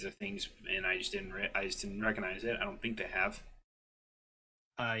changes their things, and I just didn't recognize it. I don't think they have.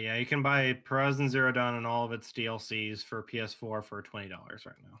 Yeah, you can buy Horizon Zero Dawn and all of its DLCs for PS4 for $20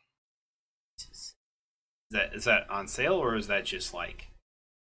 right now. Is that on sale, or is that just like?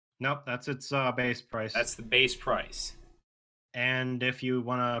 Nope, that's its base price. That's the base price. And if you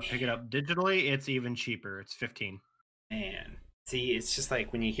want to pick it up digitally, it's even cheaper. It's $15. Man, see, it's just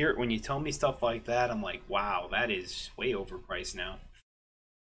like when you tell me stuff like that, I'm like, wow, that is way overpriced now.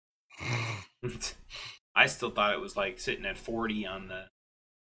 I still thought it was like sitting at 40 on the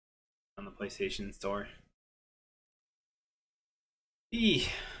PlayStation Store.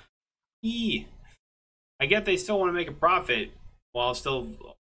 I get they still want to make a profit while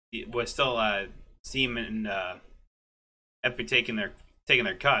still Steam and Epic taking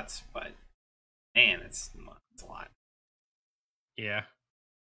their cuts, but man, it's a lot. Yeah.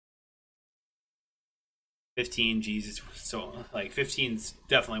 15, Jesus. So like 15's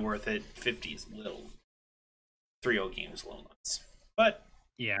definitely worth it. 50's a little. 3-0 game is a little nuts, but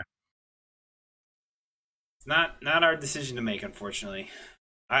yeah, it's not our decision to make, unfortunately.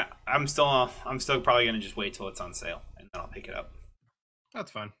 I'm still probably gonna just wait till it's on sale and then I'll pick it up.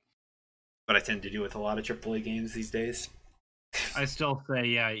 That's fine. But I tend to do with a lot of AAA games these days. I still say,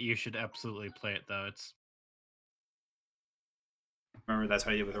 yeah, you should absolutely play it though. It's remember that's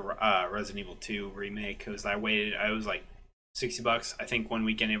what I did with Resident Evil 2 remake, because I was like $60. I think one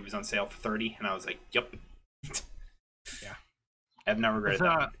weekend it was on sale for 30, and I was like, yep. Yeah, I've never regretted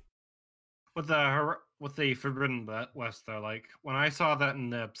that. With the Forbidden West though, like when I saw that in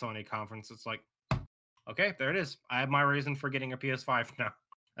the Sony conference, it's like, okay, there it is. I have my reason for getting a PS5 now.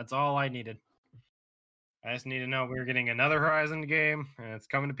 That's all I needed. I just need to know we're getting another Horizon game, and it's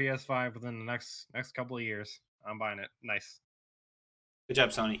coming to PS5 within the next couple of years. I'm buying it. Nice. Good job,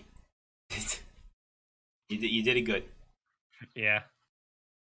 Sony. you did it good. Yeah.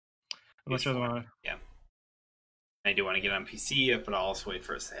 How much other one? Yeah. I do want to get it on PC, but I'll also wait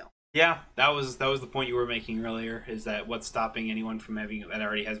for a sale. Yeah, that was the point you were making earlier. Is that what's stopping anyone from having that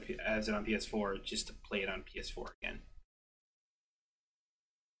already has it on PS4 just to play it on PS4 again?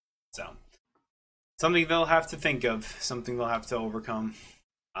 So something they'll have to think of, something they'll have to overcome,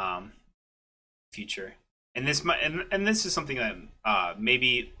 future. And this might, and this is something that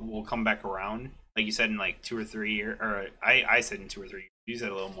maybe will come back around, like you said, in like 2 or 3 years, or I said in 2 or 3 years. You said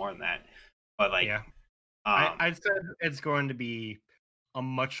a little more than that, but like, Yeah. um, I said it's going to be a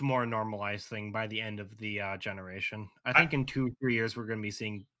much more normalized thing by the end of the generation. I I, think in 2 3 years we're going to be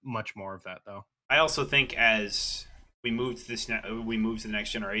seeing much more of that, though. I also think as we move to the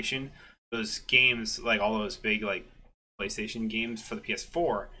next generation, those games, like all those big like PlayStation games for the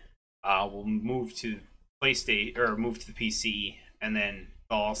PS4, will move to PlayStation or move to the PC, and then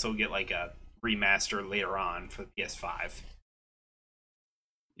they'll also get like a remaster later on for the PS5.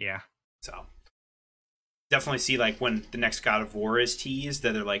 Yeah. So definitely see like when the next God of War is teased,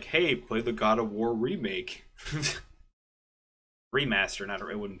 that they're like, "Hey, play the God of War remake." Remaster, not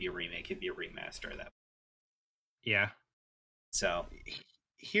it wouldn't be a remake; it'd be a remaster of that. Yeah. So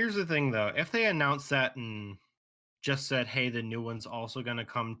Here's the thing, though. If they announced that and just said, "Hey, the new one's also going to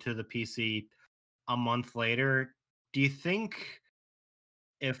come to the PC a month later," do you think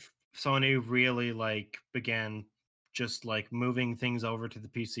if Sony really like began just like moving things over to the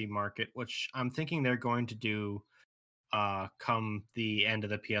PC market, which I'm thinking they're going to do come the end of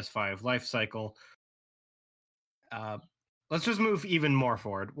the PS5 life cycle, uh let's just move even more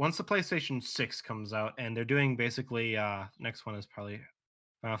forward. Once the PlayStation 6 comes out and they're doing basically next one is probably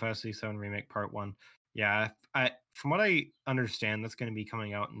Final Fantasy 7 Remake Part 1. Yeah, I from what I understand that's going to be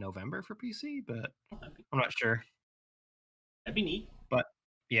coming out in November for PC, but I'm not sure. that'd be neat. But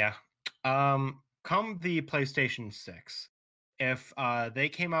yeah, come the PlayStation 6, if they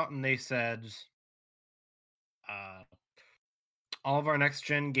came out and they said uh, all of our next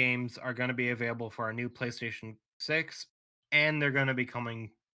gen games are going to be available for our new PlayStation 6, and they're going to be coming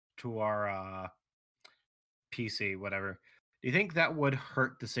to our PC, whatever. Do you think that would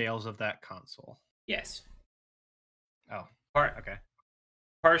hurt the sales of that console? Yes, Oh, Part okay.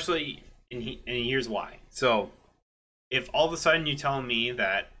 partially, and here's why. So if all of a sudden you tell me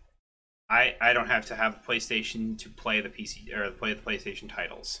that I don't have to have a PlayStation to play the PC or play the PlayStation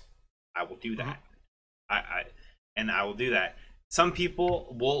titles, I will do Mhm. that. I and I will do that. Some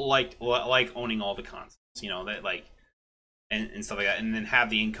people will like owning all the consoles, that like and stuff like that, and then have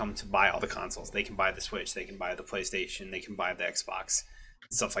the income to buy all the consoles. They can buy the Switch, they can buy the PlayStation, they can buy the Xbox,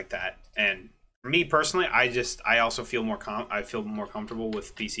 stuff like that. And for me personally, I also feel I feel more comfortable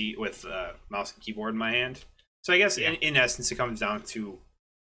with PC with mouse and keyboard in my hand. So I guess Yeah. in essence, it comes down to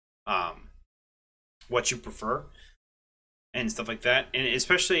um, what you prefer and stuff like that. And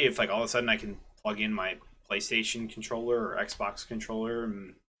especially if like all of a sudden I can plug in my PlayStation controller or Xbox controller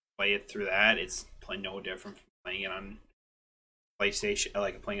and play it through that, it's playing no different from playing it on PlayStation,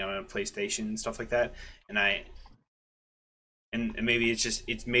 like playing it on a PlayStation and stuff like that. And maybe it's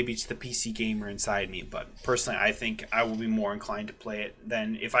the PC gamer inside me, but personally, I think I will be more inclined to play it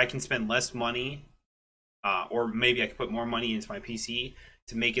than if I can spend less money, or maybe I could put more money into my PC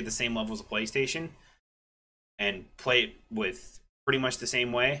to make it the same level as a PlayStation and play it with pretty much the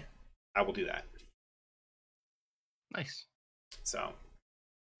same way. I will do that. Nice. So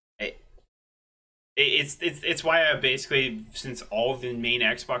it, it's why I basically, since all of the main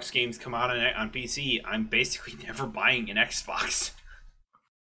Xbox games come out on PC, I'm basically never buying an Xbox.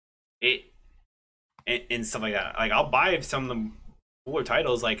 It and stuff like that. Like I'll buy some of the cooler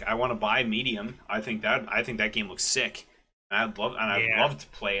titles. Like I want to buy Medium. I think that game looks sick. I'd Yeah. love to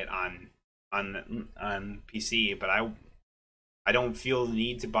play it on PC. But I don't feel the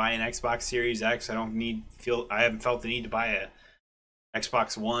need to buy an Xbox Series X. I haven't felt the need to buy a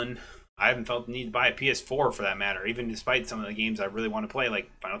Xbox One. I haven't felt the need to buy a PS4 for that matter. Even despite some of the games I really want to play, like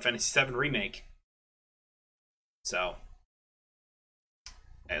Final Fantasy VII Remake. So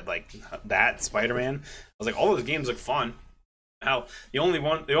like that Spider-Man. I was like, all those games look fun. Hell, the only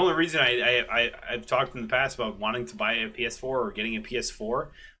reason I've talked in the past about wanting to buy a PS4 or getting a PS4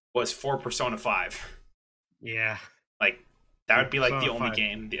 was for Persona 5. Yeah. Like that would be like the Persona only 5.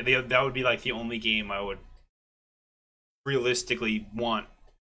 game. That would be like the only game I would realistically want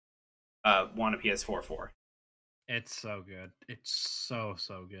a PS4 for. It's so good. It's so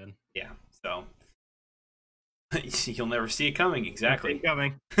good. Yeah. So you'll never see it coming. Exactly.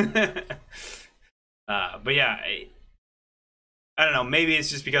 Coming. But yeah, I don't know. Maybe it's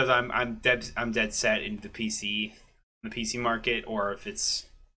just because I'm dead set into the PC market, or if it's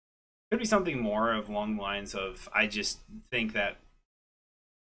could be something more of along the lines of I just think that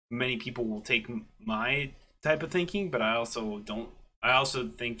many people will take my type of thinking, but I also don't. I also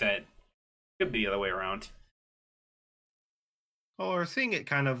think that it could be the other way around. Well, we're seeing it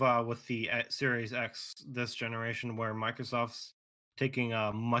kind of with the Series X this generation, where Microsoft's taking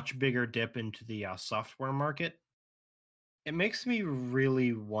a much bigger dip into the software market. It makes me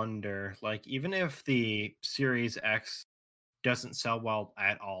really wonder, like, even if the Series X doesn't sell well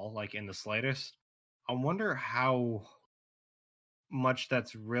at all, like in the slightest, I wonder how much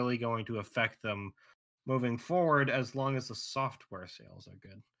that's really going to affect them moving forward as long as the software sales are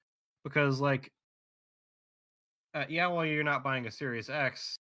good. Because, like, yeah, well, you're not buying a Series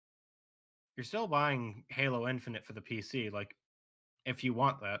X, you're still buying Halo Infinite for the PC. Like, if you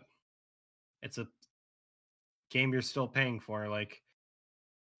want that, it's a game you're still paying for. Like,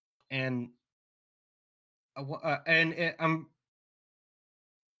 and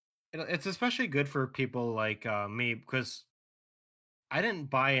it's especially good for people like me because I didn't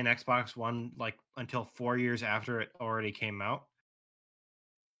buy an Xbox One like until 4 years after it already came out.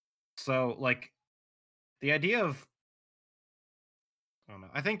 So, like, the idea of I don't know.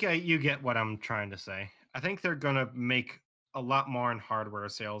 I think you get what I'm trying to say. I think they're gonna make a lot more on hardware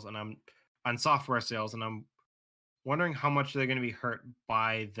sales, and I'm on software sales, and I'm wondering how much they're gonna be hurt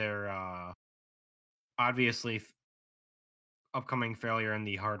by their obviously upcoming failure in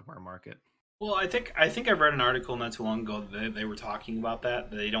the hardware market. Well, I think I read an article not too long ago that they were talking about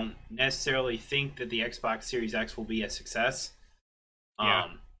that they don't necessarily think that the Xbox Series X will be a success. Yeah,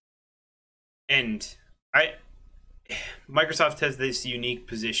 Um, and I Microsoft has this unique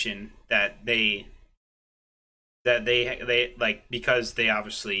position that they like because they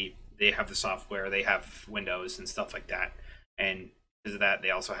obviously they have the software, they have Windows and stuff like that, and because of that, they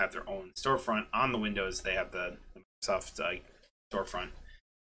also have their own storefront on the Windows. They have the Microsoft storefront.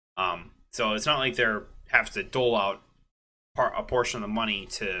 So it's not like they're have to dole out a portion of the money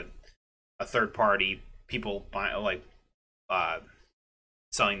to a third party people buy like uh,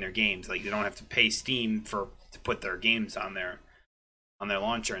 selling their games. Like they don't have to pay Steam for to put their games on their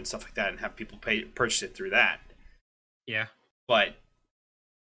launcher and stuff like that, and have people purchase it through that. yeah, But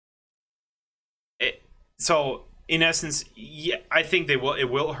it so in essence, yeah, I think they will. It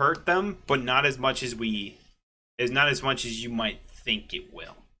will hurt them, but not as much as is not as much as you might think it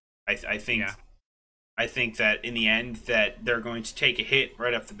will. I think yeah. I think that in the end that they're going to take a hit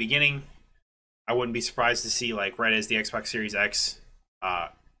right off the beginning. I wouldn't be surprised to see like right as the Xbox Series X uh,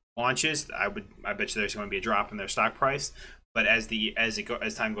 launches. I bet you there's going to be a drop in their stock price. But as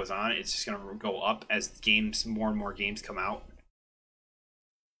time goes on, it's just going to go up as games more and more games come out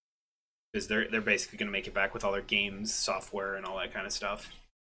because they're basically going to make it back with all their games, software, and all that kind of stuff.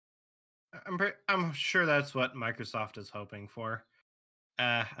 I'm sure that's what Microsoft is hoping for.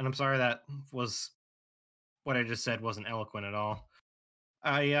 And I'm sorry that was what I just said wasn't eloquent at all.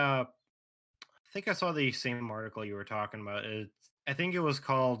 I think I saw the same article you were talking about. I think it was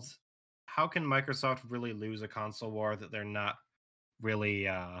called "How Can Microsoft Really Lose a Console War That They're Not Really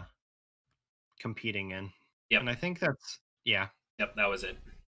Competing In?" Yep, And I think that's yeah, yep, that was it.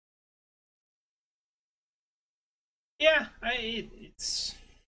 Yeah, it's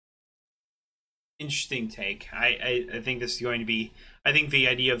interesting take. I think this is going to be. I think the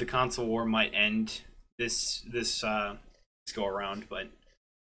idea of the console war might end this go around, but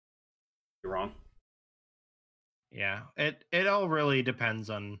you're wrong. yeah. It all really depends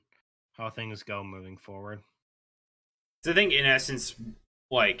on how things go moving forward. So I think in essence,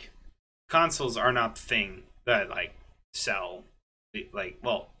 like consoles are not the thing that like sell like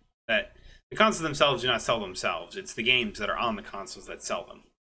well that the consoles themselves do not sell themselves. It's the games that are on the consoles that sell them.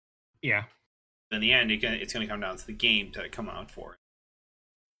 Yeah, In the end, it's going to come down to the games that come out for it.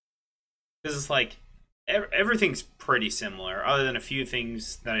 Because it's like everything's pretty similar, other than a few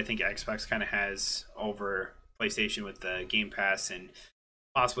things that I think Xbox kind of has over PlayStation with the Game Pass and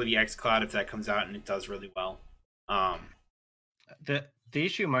possibly the X Cloud if that comes out and it does really well. Um, the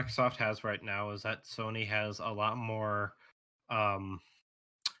issue Microsoft has right now is that Sony has a lot more um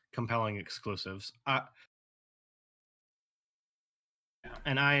compelling exclusives. yeah.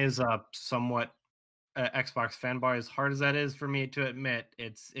 And I, as a somewhat Xbox fanboy, as hard as that is for me to admit,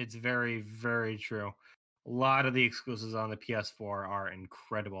 it's very very true. A lot of the exclusives on the PS4 are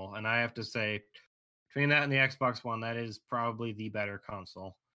incredible, and I have to say, between that and the Xbox One, that is probably the better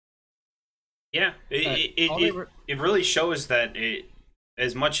console. Yeah, All they were, it really shows that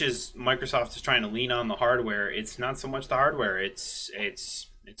as much as Microsoft is trying to lean on the hardware, it's not so much the hardware. It's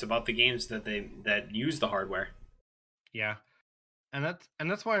about the games that use the hardware. yeah, and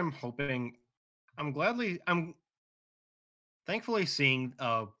that's why I'm thankfully seeing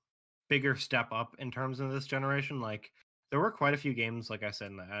a bigger step up in terms of this generation. Like there were quite a few games, like I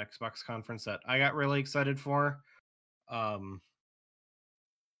said in the Xbox conference, that I got really excited for. Um,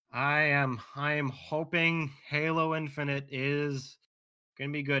 I am hoping Halo Infinite is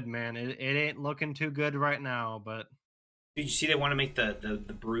gonna be good, man. It ain't looking too good right now, but Did you see they want to make the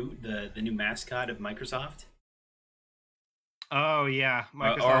Brute the new mascot of Microsoft? oh yeah, Or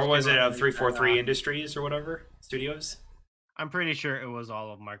Microsoft's was getting it ready to, 343 Industries or whatever studios? I'm pretty sure it was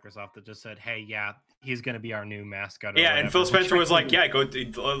all of Microsoft that just said, "Hey, yeah, he's gonna be our new mascot," or Yeah, and Phil whatever. Which Spencer was like, "Yeah, go,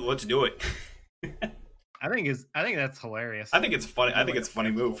 let's do it." I think that's hilarious. I think it's funny. I Sounds think like it's a a funny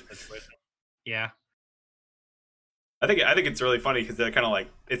fair move. situation. Yeah, I think it's really funny because they're kind of like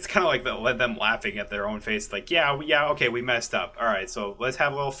let them laughing at their own face, like yeah, okay, we messed up. All right, so let's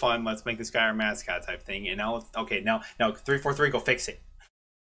have a little fun. Let's make this guy our mascot type thing. And now now 343 go fix it.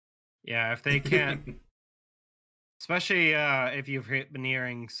 yeah. If they can't, especially if you've been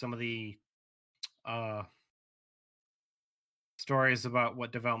hearing some of the uh stories about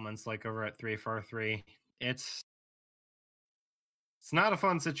what development's like over at 343, it's not a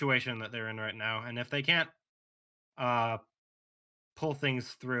fun situation that they're in right now. And if they can't uh pull things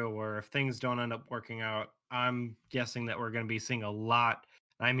through, or if things don't end up working out, I'm guessing that we're going to be seeing a lot,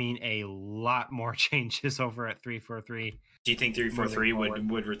 I mean a lot more changes over at 343 Do you think moving 343 forward.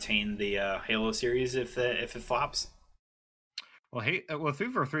 would retain the Halo series if it flops? Well, hey, well,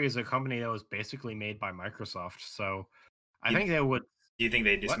 343 is a company that was basically made by Microsoft, so I Do you, think they would. do you think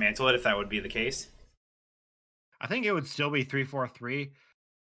they What? dismantle it if that would be the case? I think it would still be 343.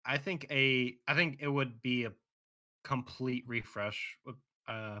 I think it would be a complete refresh.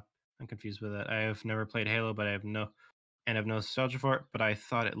 I'm confused with it. I have never played Halo, but I have no nostalgia for it. But I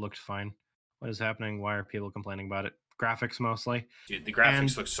thought it looked fine. What is happening? Why are people complaining about it? Graphics mostly, Dude, the and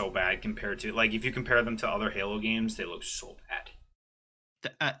graphics look so bad compared to like if you compare them to other Halo games, they look so bad.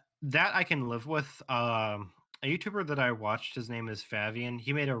 that I can live with. A YouTuber that I watched, his name is Favian.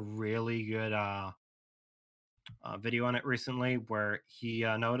 He made a really good video on it recently, where he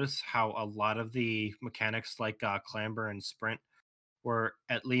noticed how a lot of the mechanics, like clamber and sprint, were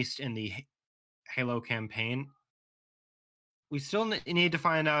at least in the Halo campaign. We still need to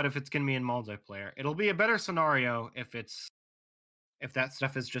find out if it's going to be in multiplayer. It'll be a better scenario if that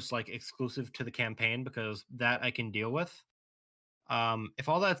stuff is just like exclusive to the campaign, because that I can deal with. If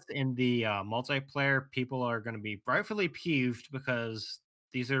all that's in the multiplayer, people are going to be rightfully peeved, because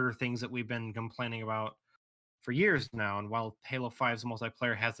these are things that we've been complaining about for years now. And while Halo 5's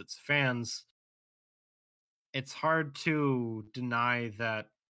multiplayer has its fans, it's hard to deny that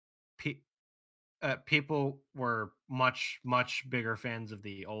people were much bigger fans of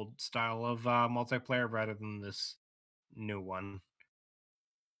the old style of multiplayer rather than this new one.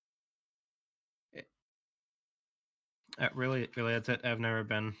 It, really, that's it. I've never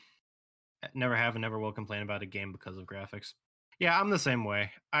have and never will complain about a game because of graphics. Yeah, I'm the same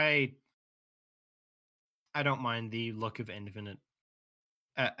way. I don't mind the look of Infinite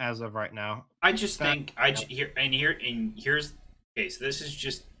as of right now. I just That think here's okay. So this is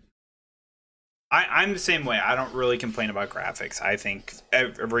just I'm the same way. I don't really complain about graphics. I think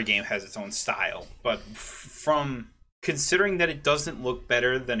every game has its own style, but from considering that it doesn't look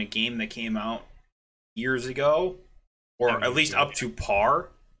better than a game that came out years ago, or at least up to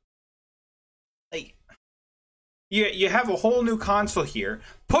par, like you have a whole new console here.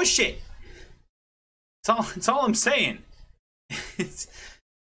 Push it. It's all I'm saying. It's,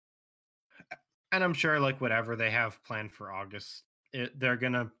 and I'm sure, like, whatever they have planned for August, they're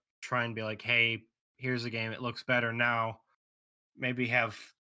gonna try and be like, "Hey, here's a game. It looks better now." Maybe have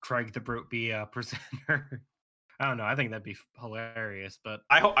Craig the Brute be a presenter. I don't know. I think that'd be hilarious. But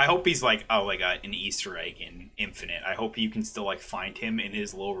I hope he's like, oh, like an Easter egg in Infinite. I hope you can still like find him in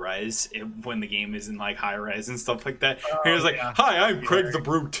his low res when the game is in like high res and stuff like that. And he's like, yeah. "Hi, I'm Craig the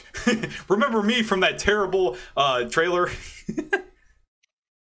Brute. Remember me from that terrible trailer?"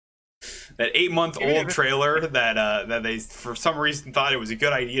 That 8-month-old trailer that they for some reason thought it was a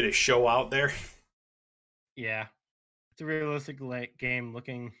good idea to show out there. Yeah, it's a realistic game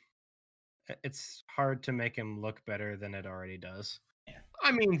looking. It's hard to make him look better than it already does. Yeah.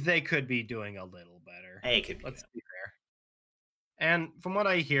 I mean, they could be doing a little better. Hey, it could be. Let's be fair. And from what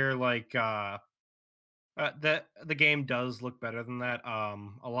I hear, like the game does look better than that.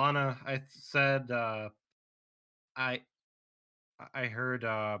 Alana, I said, I I heard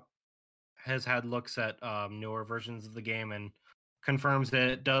has had looks at newer versions of the game and confirms that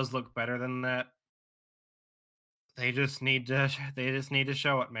it does look better than that. They just need to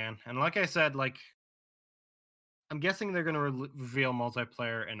show it, man. And like I said, like, I'm guessing they're going to reveal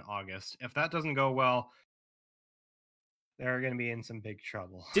multiplayer in August. If that doesn't go well, they're going to be in some big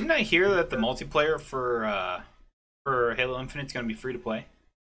trouble. Didn't I hear that the multiplayer for for Halo Infinite is going to be free to play?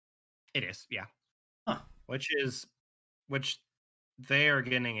 It is, yeah. Huh. Which they are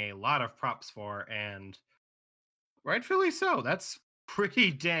getting a lot of props for, and rightfully so. That's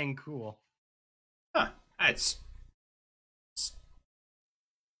pretty dang cool. Huh. That's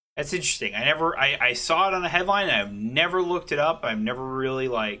interesting. I saw it on the headline. And I've never looked it up. I've never really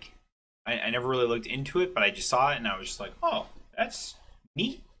I never really looked into it, but I just saw it and I was just like, oh, that's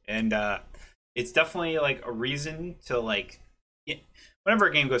neat. And it's definitely like a reason to whenever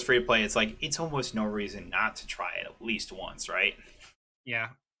a game goes free to play, it's like it's almost no reason not to try it at least once, right? Yeah,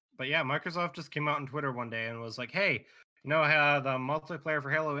 but yeah, Microsoft just came out on Twitter one day and was like, "Hey, you know how the multiplayer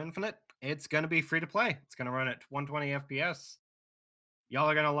for Halo Infinite? It's gonna be free to play. It's gonna run at 120 FPS. Y'all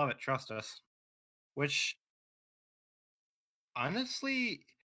are gonna love it. Trust us." Which honestly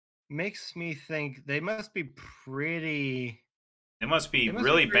makes me think they must be pretty. They must be They must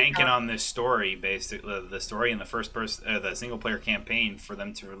be really pretty. banking on this story, basically the story in the first person, the single player campaign, for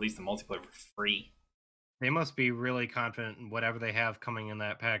them to release the multiplayer for free. They must be really confident in whatever they have coming in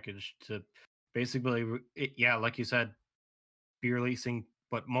that package to basically, yeah, like you said, be releasing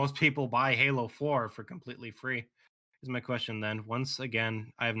what most people buy Halo for completely free. Is my question then. Once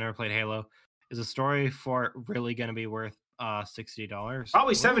again, I have never played Halo. Is the story for it really going to be worth $60? Probably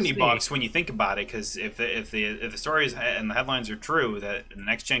We'll 70 see. bucks when you think about it, because if the stories and the headlines are true that the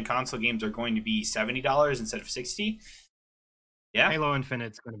next gen console games are going to be $70 instead of 60. Yeah. Halo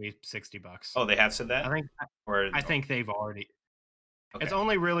Infinite's going to be $60. Oh, they have said that. I think they've already. Okay. It's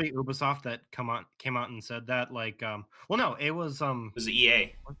only really Ubisoft that came out and said that. Like, well, no, it was It was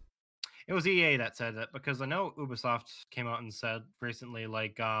EA. It was EA that said that, because I know Ubisoft came out and said recently,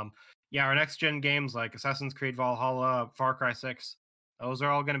 like, yeah, our next gen games like Assassin's Creed Valhalla, Far Cry 6, those are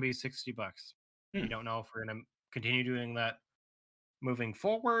all going to be $60. We don't know if we're going to continue doing that moving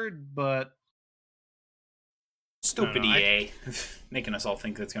forward, but stupid EA making us all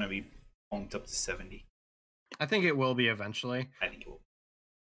think that's going to be bumped up to 70. I think it will be eventually. I think it will.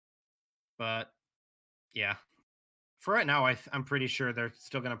 But yeah, for right now, I'm pretty sure they're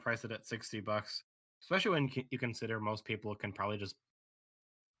still going to price it at $60, especially when you consider most people can probably just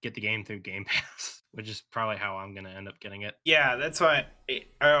get the game through Game Pass, which is probably how I'm going to end up getting it. Yeah, that's why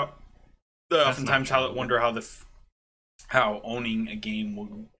I oftentimes wonder how owning a game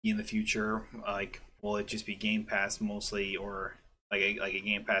will be in the future. Like, will it just be Game Pass mostly, or like a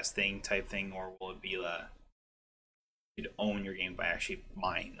Game Pass type thing, or will it be you'd own your game by actually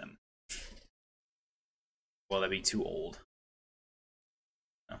buying them? Will that be too old?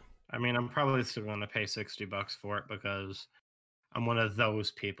 No. I mean, I'm probably still going to pay $60 for it because I'm one of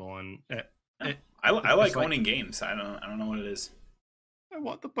those people, and I like owning games. I don't know what it is. I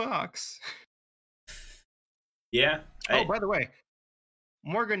want the box. Yeah. By the way,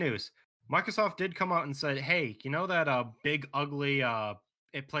 more good news. Microsoft did come out and said, "Hey, you know that big ugly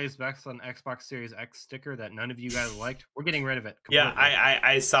it plays best on Xbox Series X sticker that none of you guys liked? We're getting rid of it." Completely. Yeah,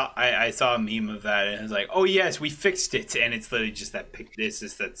 I saw a meme of that, and it was like, "Oh yes, we fixed it," and it's literally just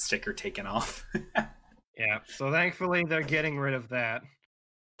that sticker taken off. Yeah, so thankfully they're getting rid of that.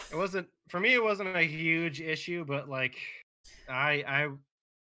 It wasn't a huge issue, but like I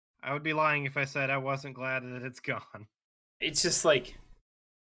would be lying if I said I wasn't glad that it's gone. It's just like,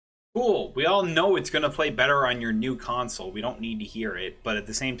 cool. We all know it's gonna play better on your new console. We don't need to hear it, but at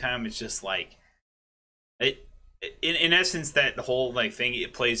the same time, it's just like, in essence, that the whole thing,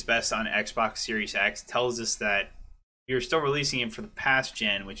 it plays best on Xbox Series X, tells us that you're still releasing it for the past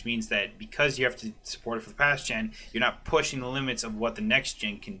gen, which means that because you have to support it for the past gen, you're not pushing the limits of what the next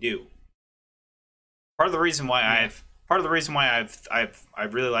gen can do. Part of the reason why I've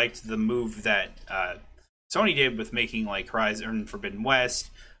really liked the move that Sony did with making like Horizon Forbidden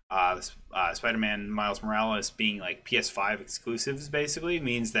West, Spider-Man Miles Morales being like PS5 exclusives, basically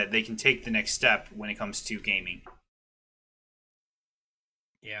means that they can take the next step when it comes to gaming.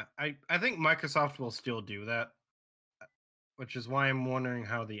 Yeah, I think Microsoft will still do that, which is why I'm wondering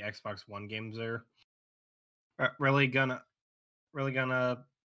how the Xbox One games are really gonna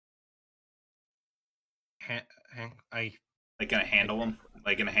handle them,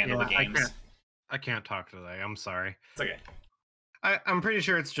 gonna handle the games. I can't talk today. I'm sorry. It's okay. I'm pretty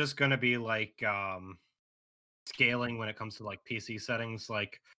sure it's just gonna be like scaling when it comes to like PC settings.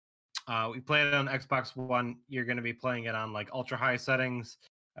 Like we played it on Xbox One, you're gonna be playing it on like ultra high settings.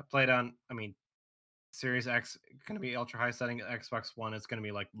 Series X gonna be ultra high setting. Xbox One is gonna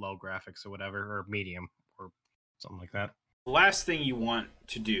be like low graphics or whatever, or medium or something like that. The last thing you want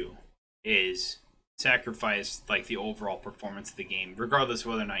to do is sacrifice like the overall performance of the game, regardless of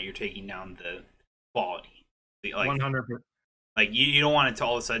whether or not you're taking down the quality. 100%. Like you don't want it to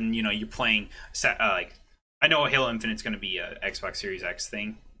all of a sudden, you're playing I know Halo Infinite's going to be a Xbox Series X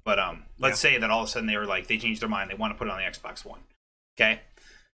thing, but let's say that all of a sudden they were like, they changed their mind, they want to put it on the Xbox One. Okay,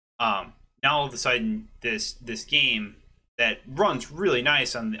 now all of a sudden this game that runs really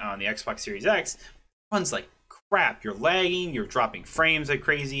nice on the Xbox Series X runs like crap. You're lagging, you're dropping frames like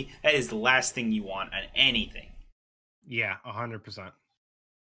crazy. That is the last thing you want on anything. Yeah, 100%.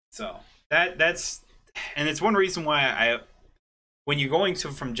 So that's, and it's one reason why when you're going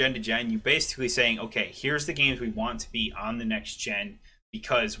from gen to gen, you're basically saying, okay, here's the games we want to be on the next gen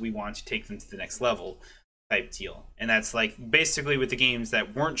because we want to take them to the next level type deal. And that's like basically with the games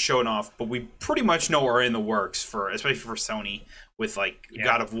that weren't shown off, but we pretty much know are in the works for, especially for Sony, with like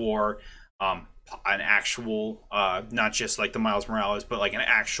God of War, an actual, not just like the Miles Morales, but like an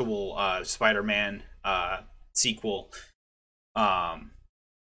actual Spider-Man sequel.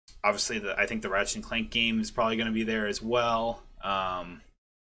 Obviously, I think the Ratchet and Clank game is probably going to be there as well. And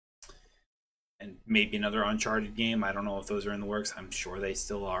maybe another Uncharted game. I don't know if those are in the works. I'm sure they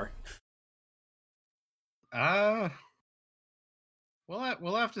still are.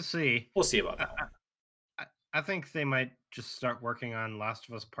 We'll have to see. We'll see about that. I think they might just start working on Last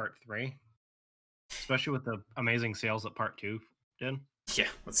of Us Part 3, especially with the amazing sales that Part 2 did. Yeah,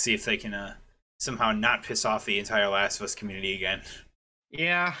 let's see if they can somehow not piss off the entire Last of Us community again.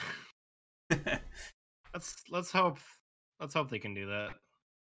 Yeah. let's hope they can do that.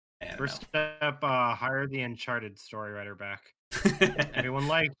 First step, hire the Uncharted story writer back. Everyone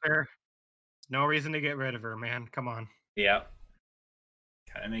likes her. No reason to get rid of her, man. Come on. Yeah.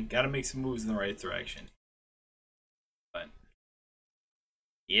 Gotta make some moves in the right direction. But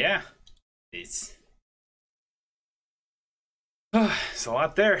yeah, it's a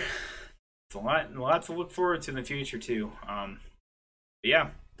lot there. It's a lot to look forward to in the future too. But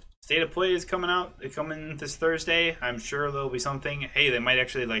yeah, State of Play is coming out. It's coming this Thursday. I'm sure there'll be something. Hey, they might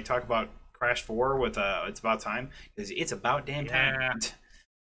actually like talk about Crash 4 with It's About Time, because it's about damn time.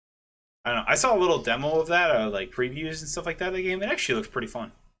 I don't know. I saw a little demo of that, like previews and stuff like that of the game. It actually looks pretty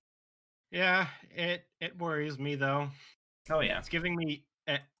fun. Yeah, it worries me though. Oh yeah, it's giving me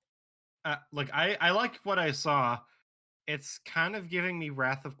like I like what I saw. It's kind of giving me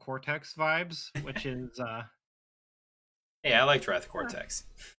Wrath of Cortex vibes, which is hey, I liked Wrath of Cortex.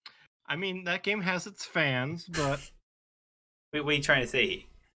 I mean, that game has its fans, but Wait, what are you trying to say?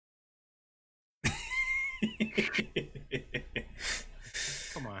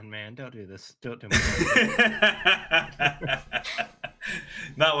 Come on, man, don't do this. Don't do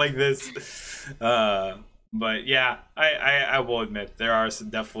Not like this. But yeah, I will admit there are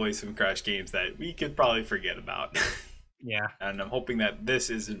definitely some Crash games that we could probably forget about. Yeah. And I'm hoping that this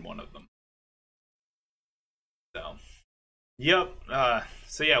isn't one of them. So, yep.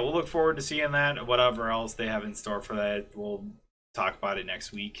 So yeah, we'll look forward to seeing that. Whatever else they have in store for that, we'll talk about it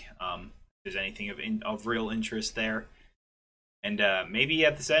next week. If there's anything of real interest there. And maybe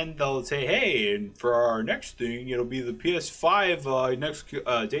at this end they'll say, "Hey, and for our next thing, it'll be the PS5 next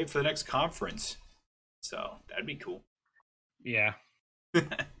date for the next conference." So that'd be cool. Yeah. In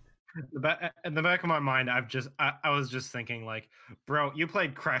the back of my mind, I was just thinking, like, bro, you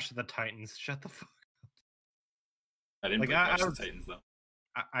played Crash of the Titans. Shut the fuck up. I didn't play Crash of the Titans though.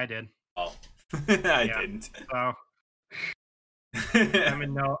 I did. Oh, I didn't. So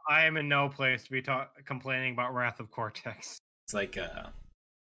I am in no place to be complaining about Wrath of Cortex. It's like I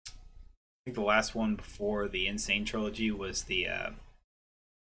think the last one before the Insane trilogy was the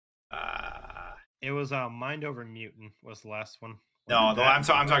it was Mind Over Mutant was the last one. No, I'm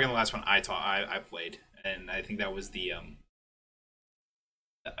talking the last one I played, and I think that was the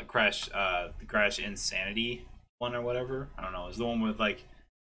Crash Insanity one or whatever. I don't know. It was the one with like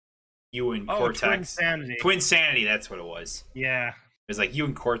you and Cortex. Twinsanity, that's what it was. Yeah. It was like you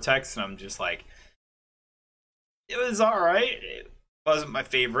and Cortex, and I'm just like, it was alright. It wasn't my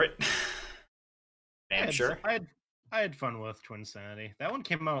favorite. Damn sure. I had fun with Twinsanity. That one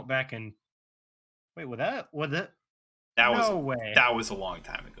came out back in wait, That was a long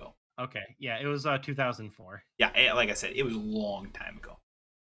time ago. Okay, yeah, it was 2004. Yeah, like I said, it was a long time ago.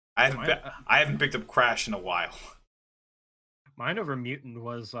 I haven't picked up Crash in a while. Mind Over Mutant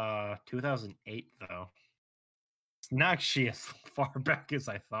was 2008 though. It's not actually as far back as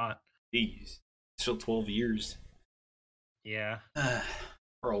I thought. Jeez, still 12 years. Yeah,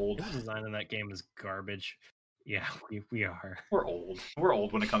 we're old. The design in that game is garbage. Yeah, we are. We're old. We're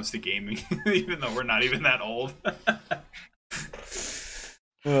old when it comes to gaming, even though we're not even that old.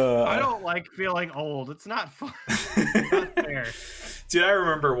 I don't like feeling old. It's not fun. It's not fair. Dude, I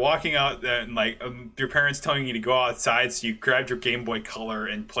remember walking out and like your parents telling you to go outside, so you grabbed your Game Boy Color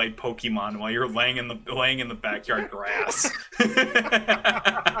and played Pokemon while you're laying in the backyard grass.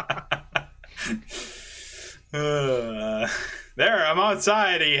 There, I'm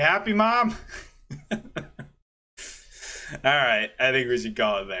outside. Are you happy, Mom? All right, I think we should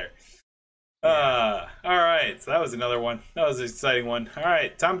call it there. All right, so that was another one. That was an exciting one. All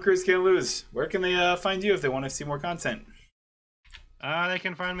right, Tom Cruise Can't Lose. Where can they find you if they want to see more content? They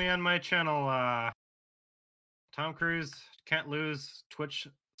can find me on my channel, Tom Cruise Can't Lose,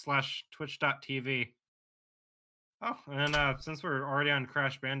 Twitch/Twitch.tv. Oh, and since we're already on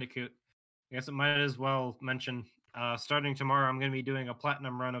Crash Bandicoot, I guess it might as well mention, starting tomorrow, I'm going to be doing a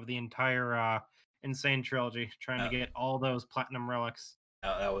platinum run of the entire Insane trilogy, trying to get all those platinum relics.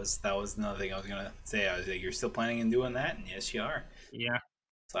 That was another thing I was gonna say. I was like, you're still planning on doing that, and yes, you are. Yeah.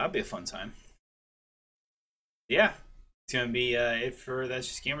 So that'll be a fun time. Yeah, it's gonna be it for That's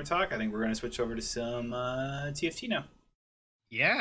Just Gamer Talk. I think we're gonna switch over to some TFT now. Yeah.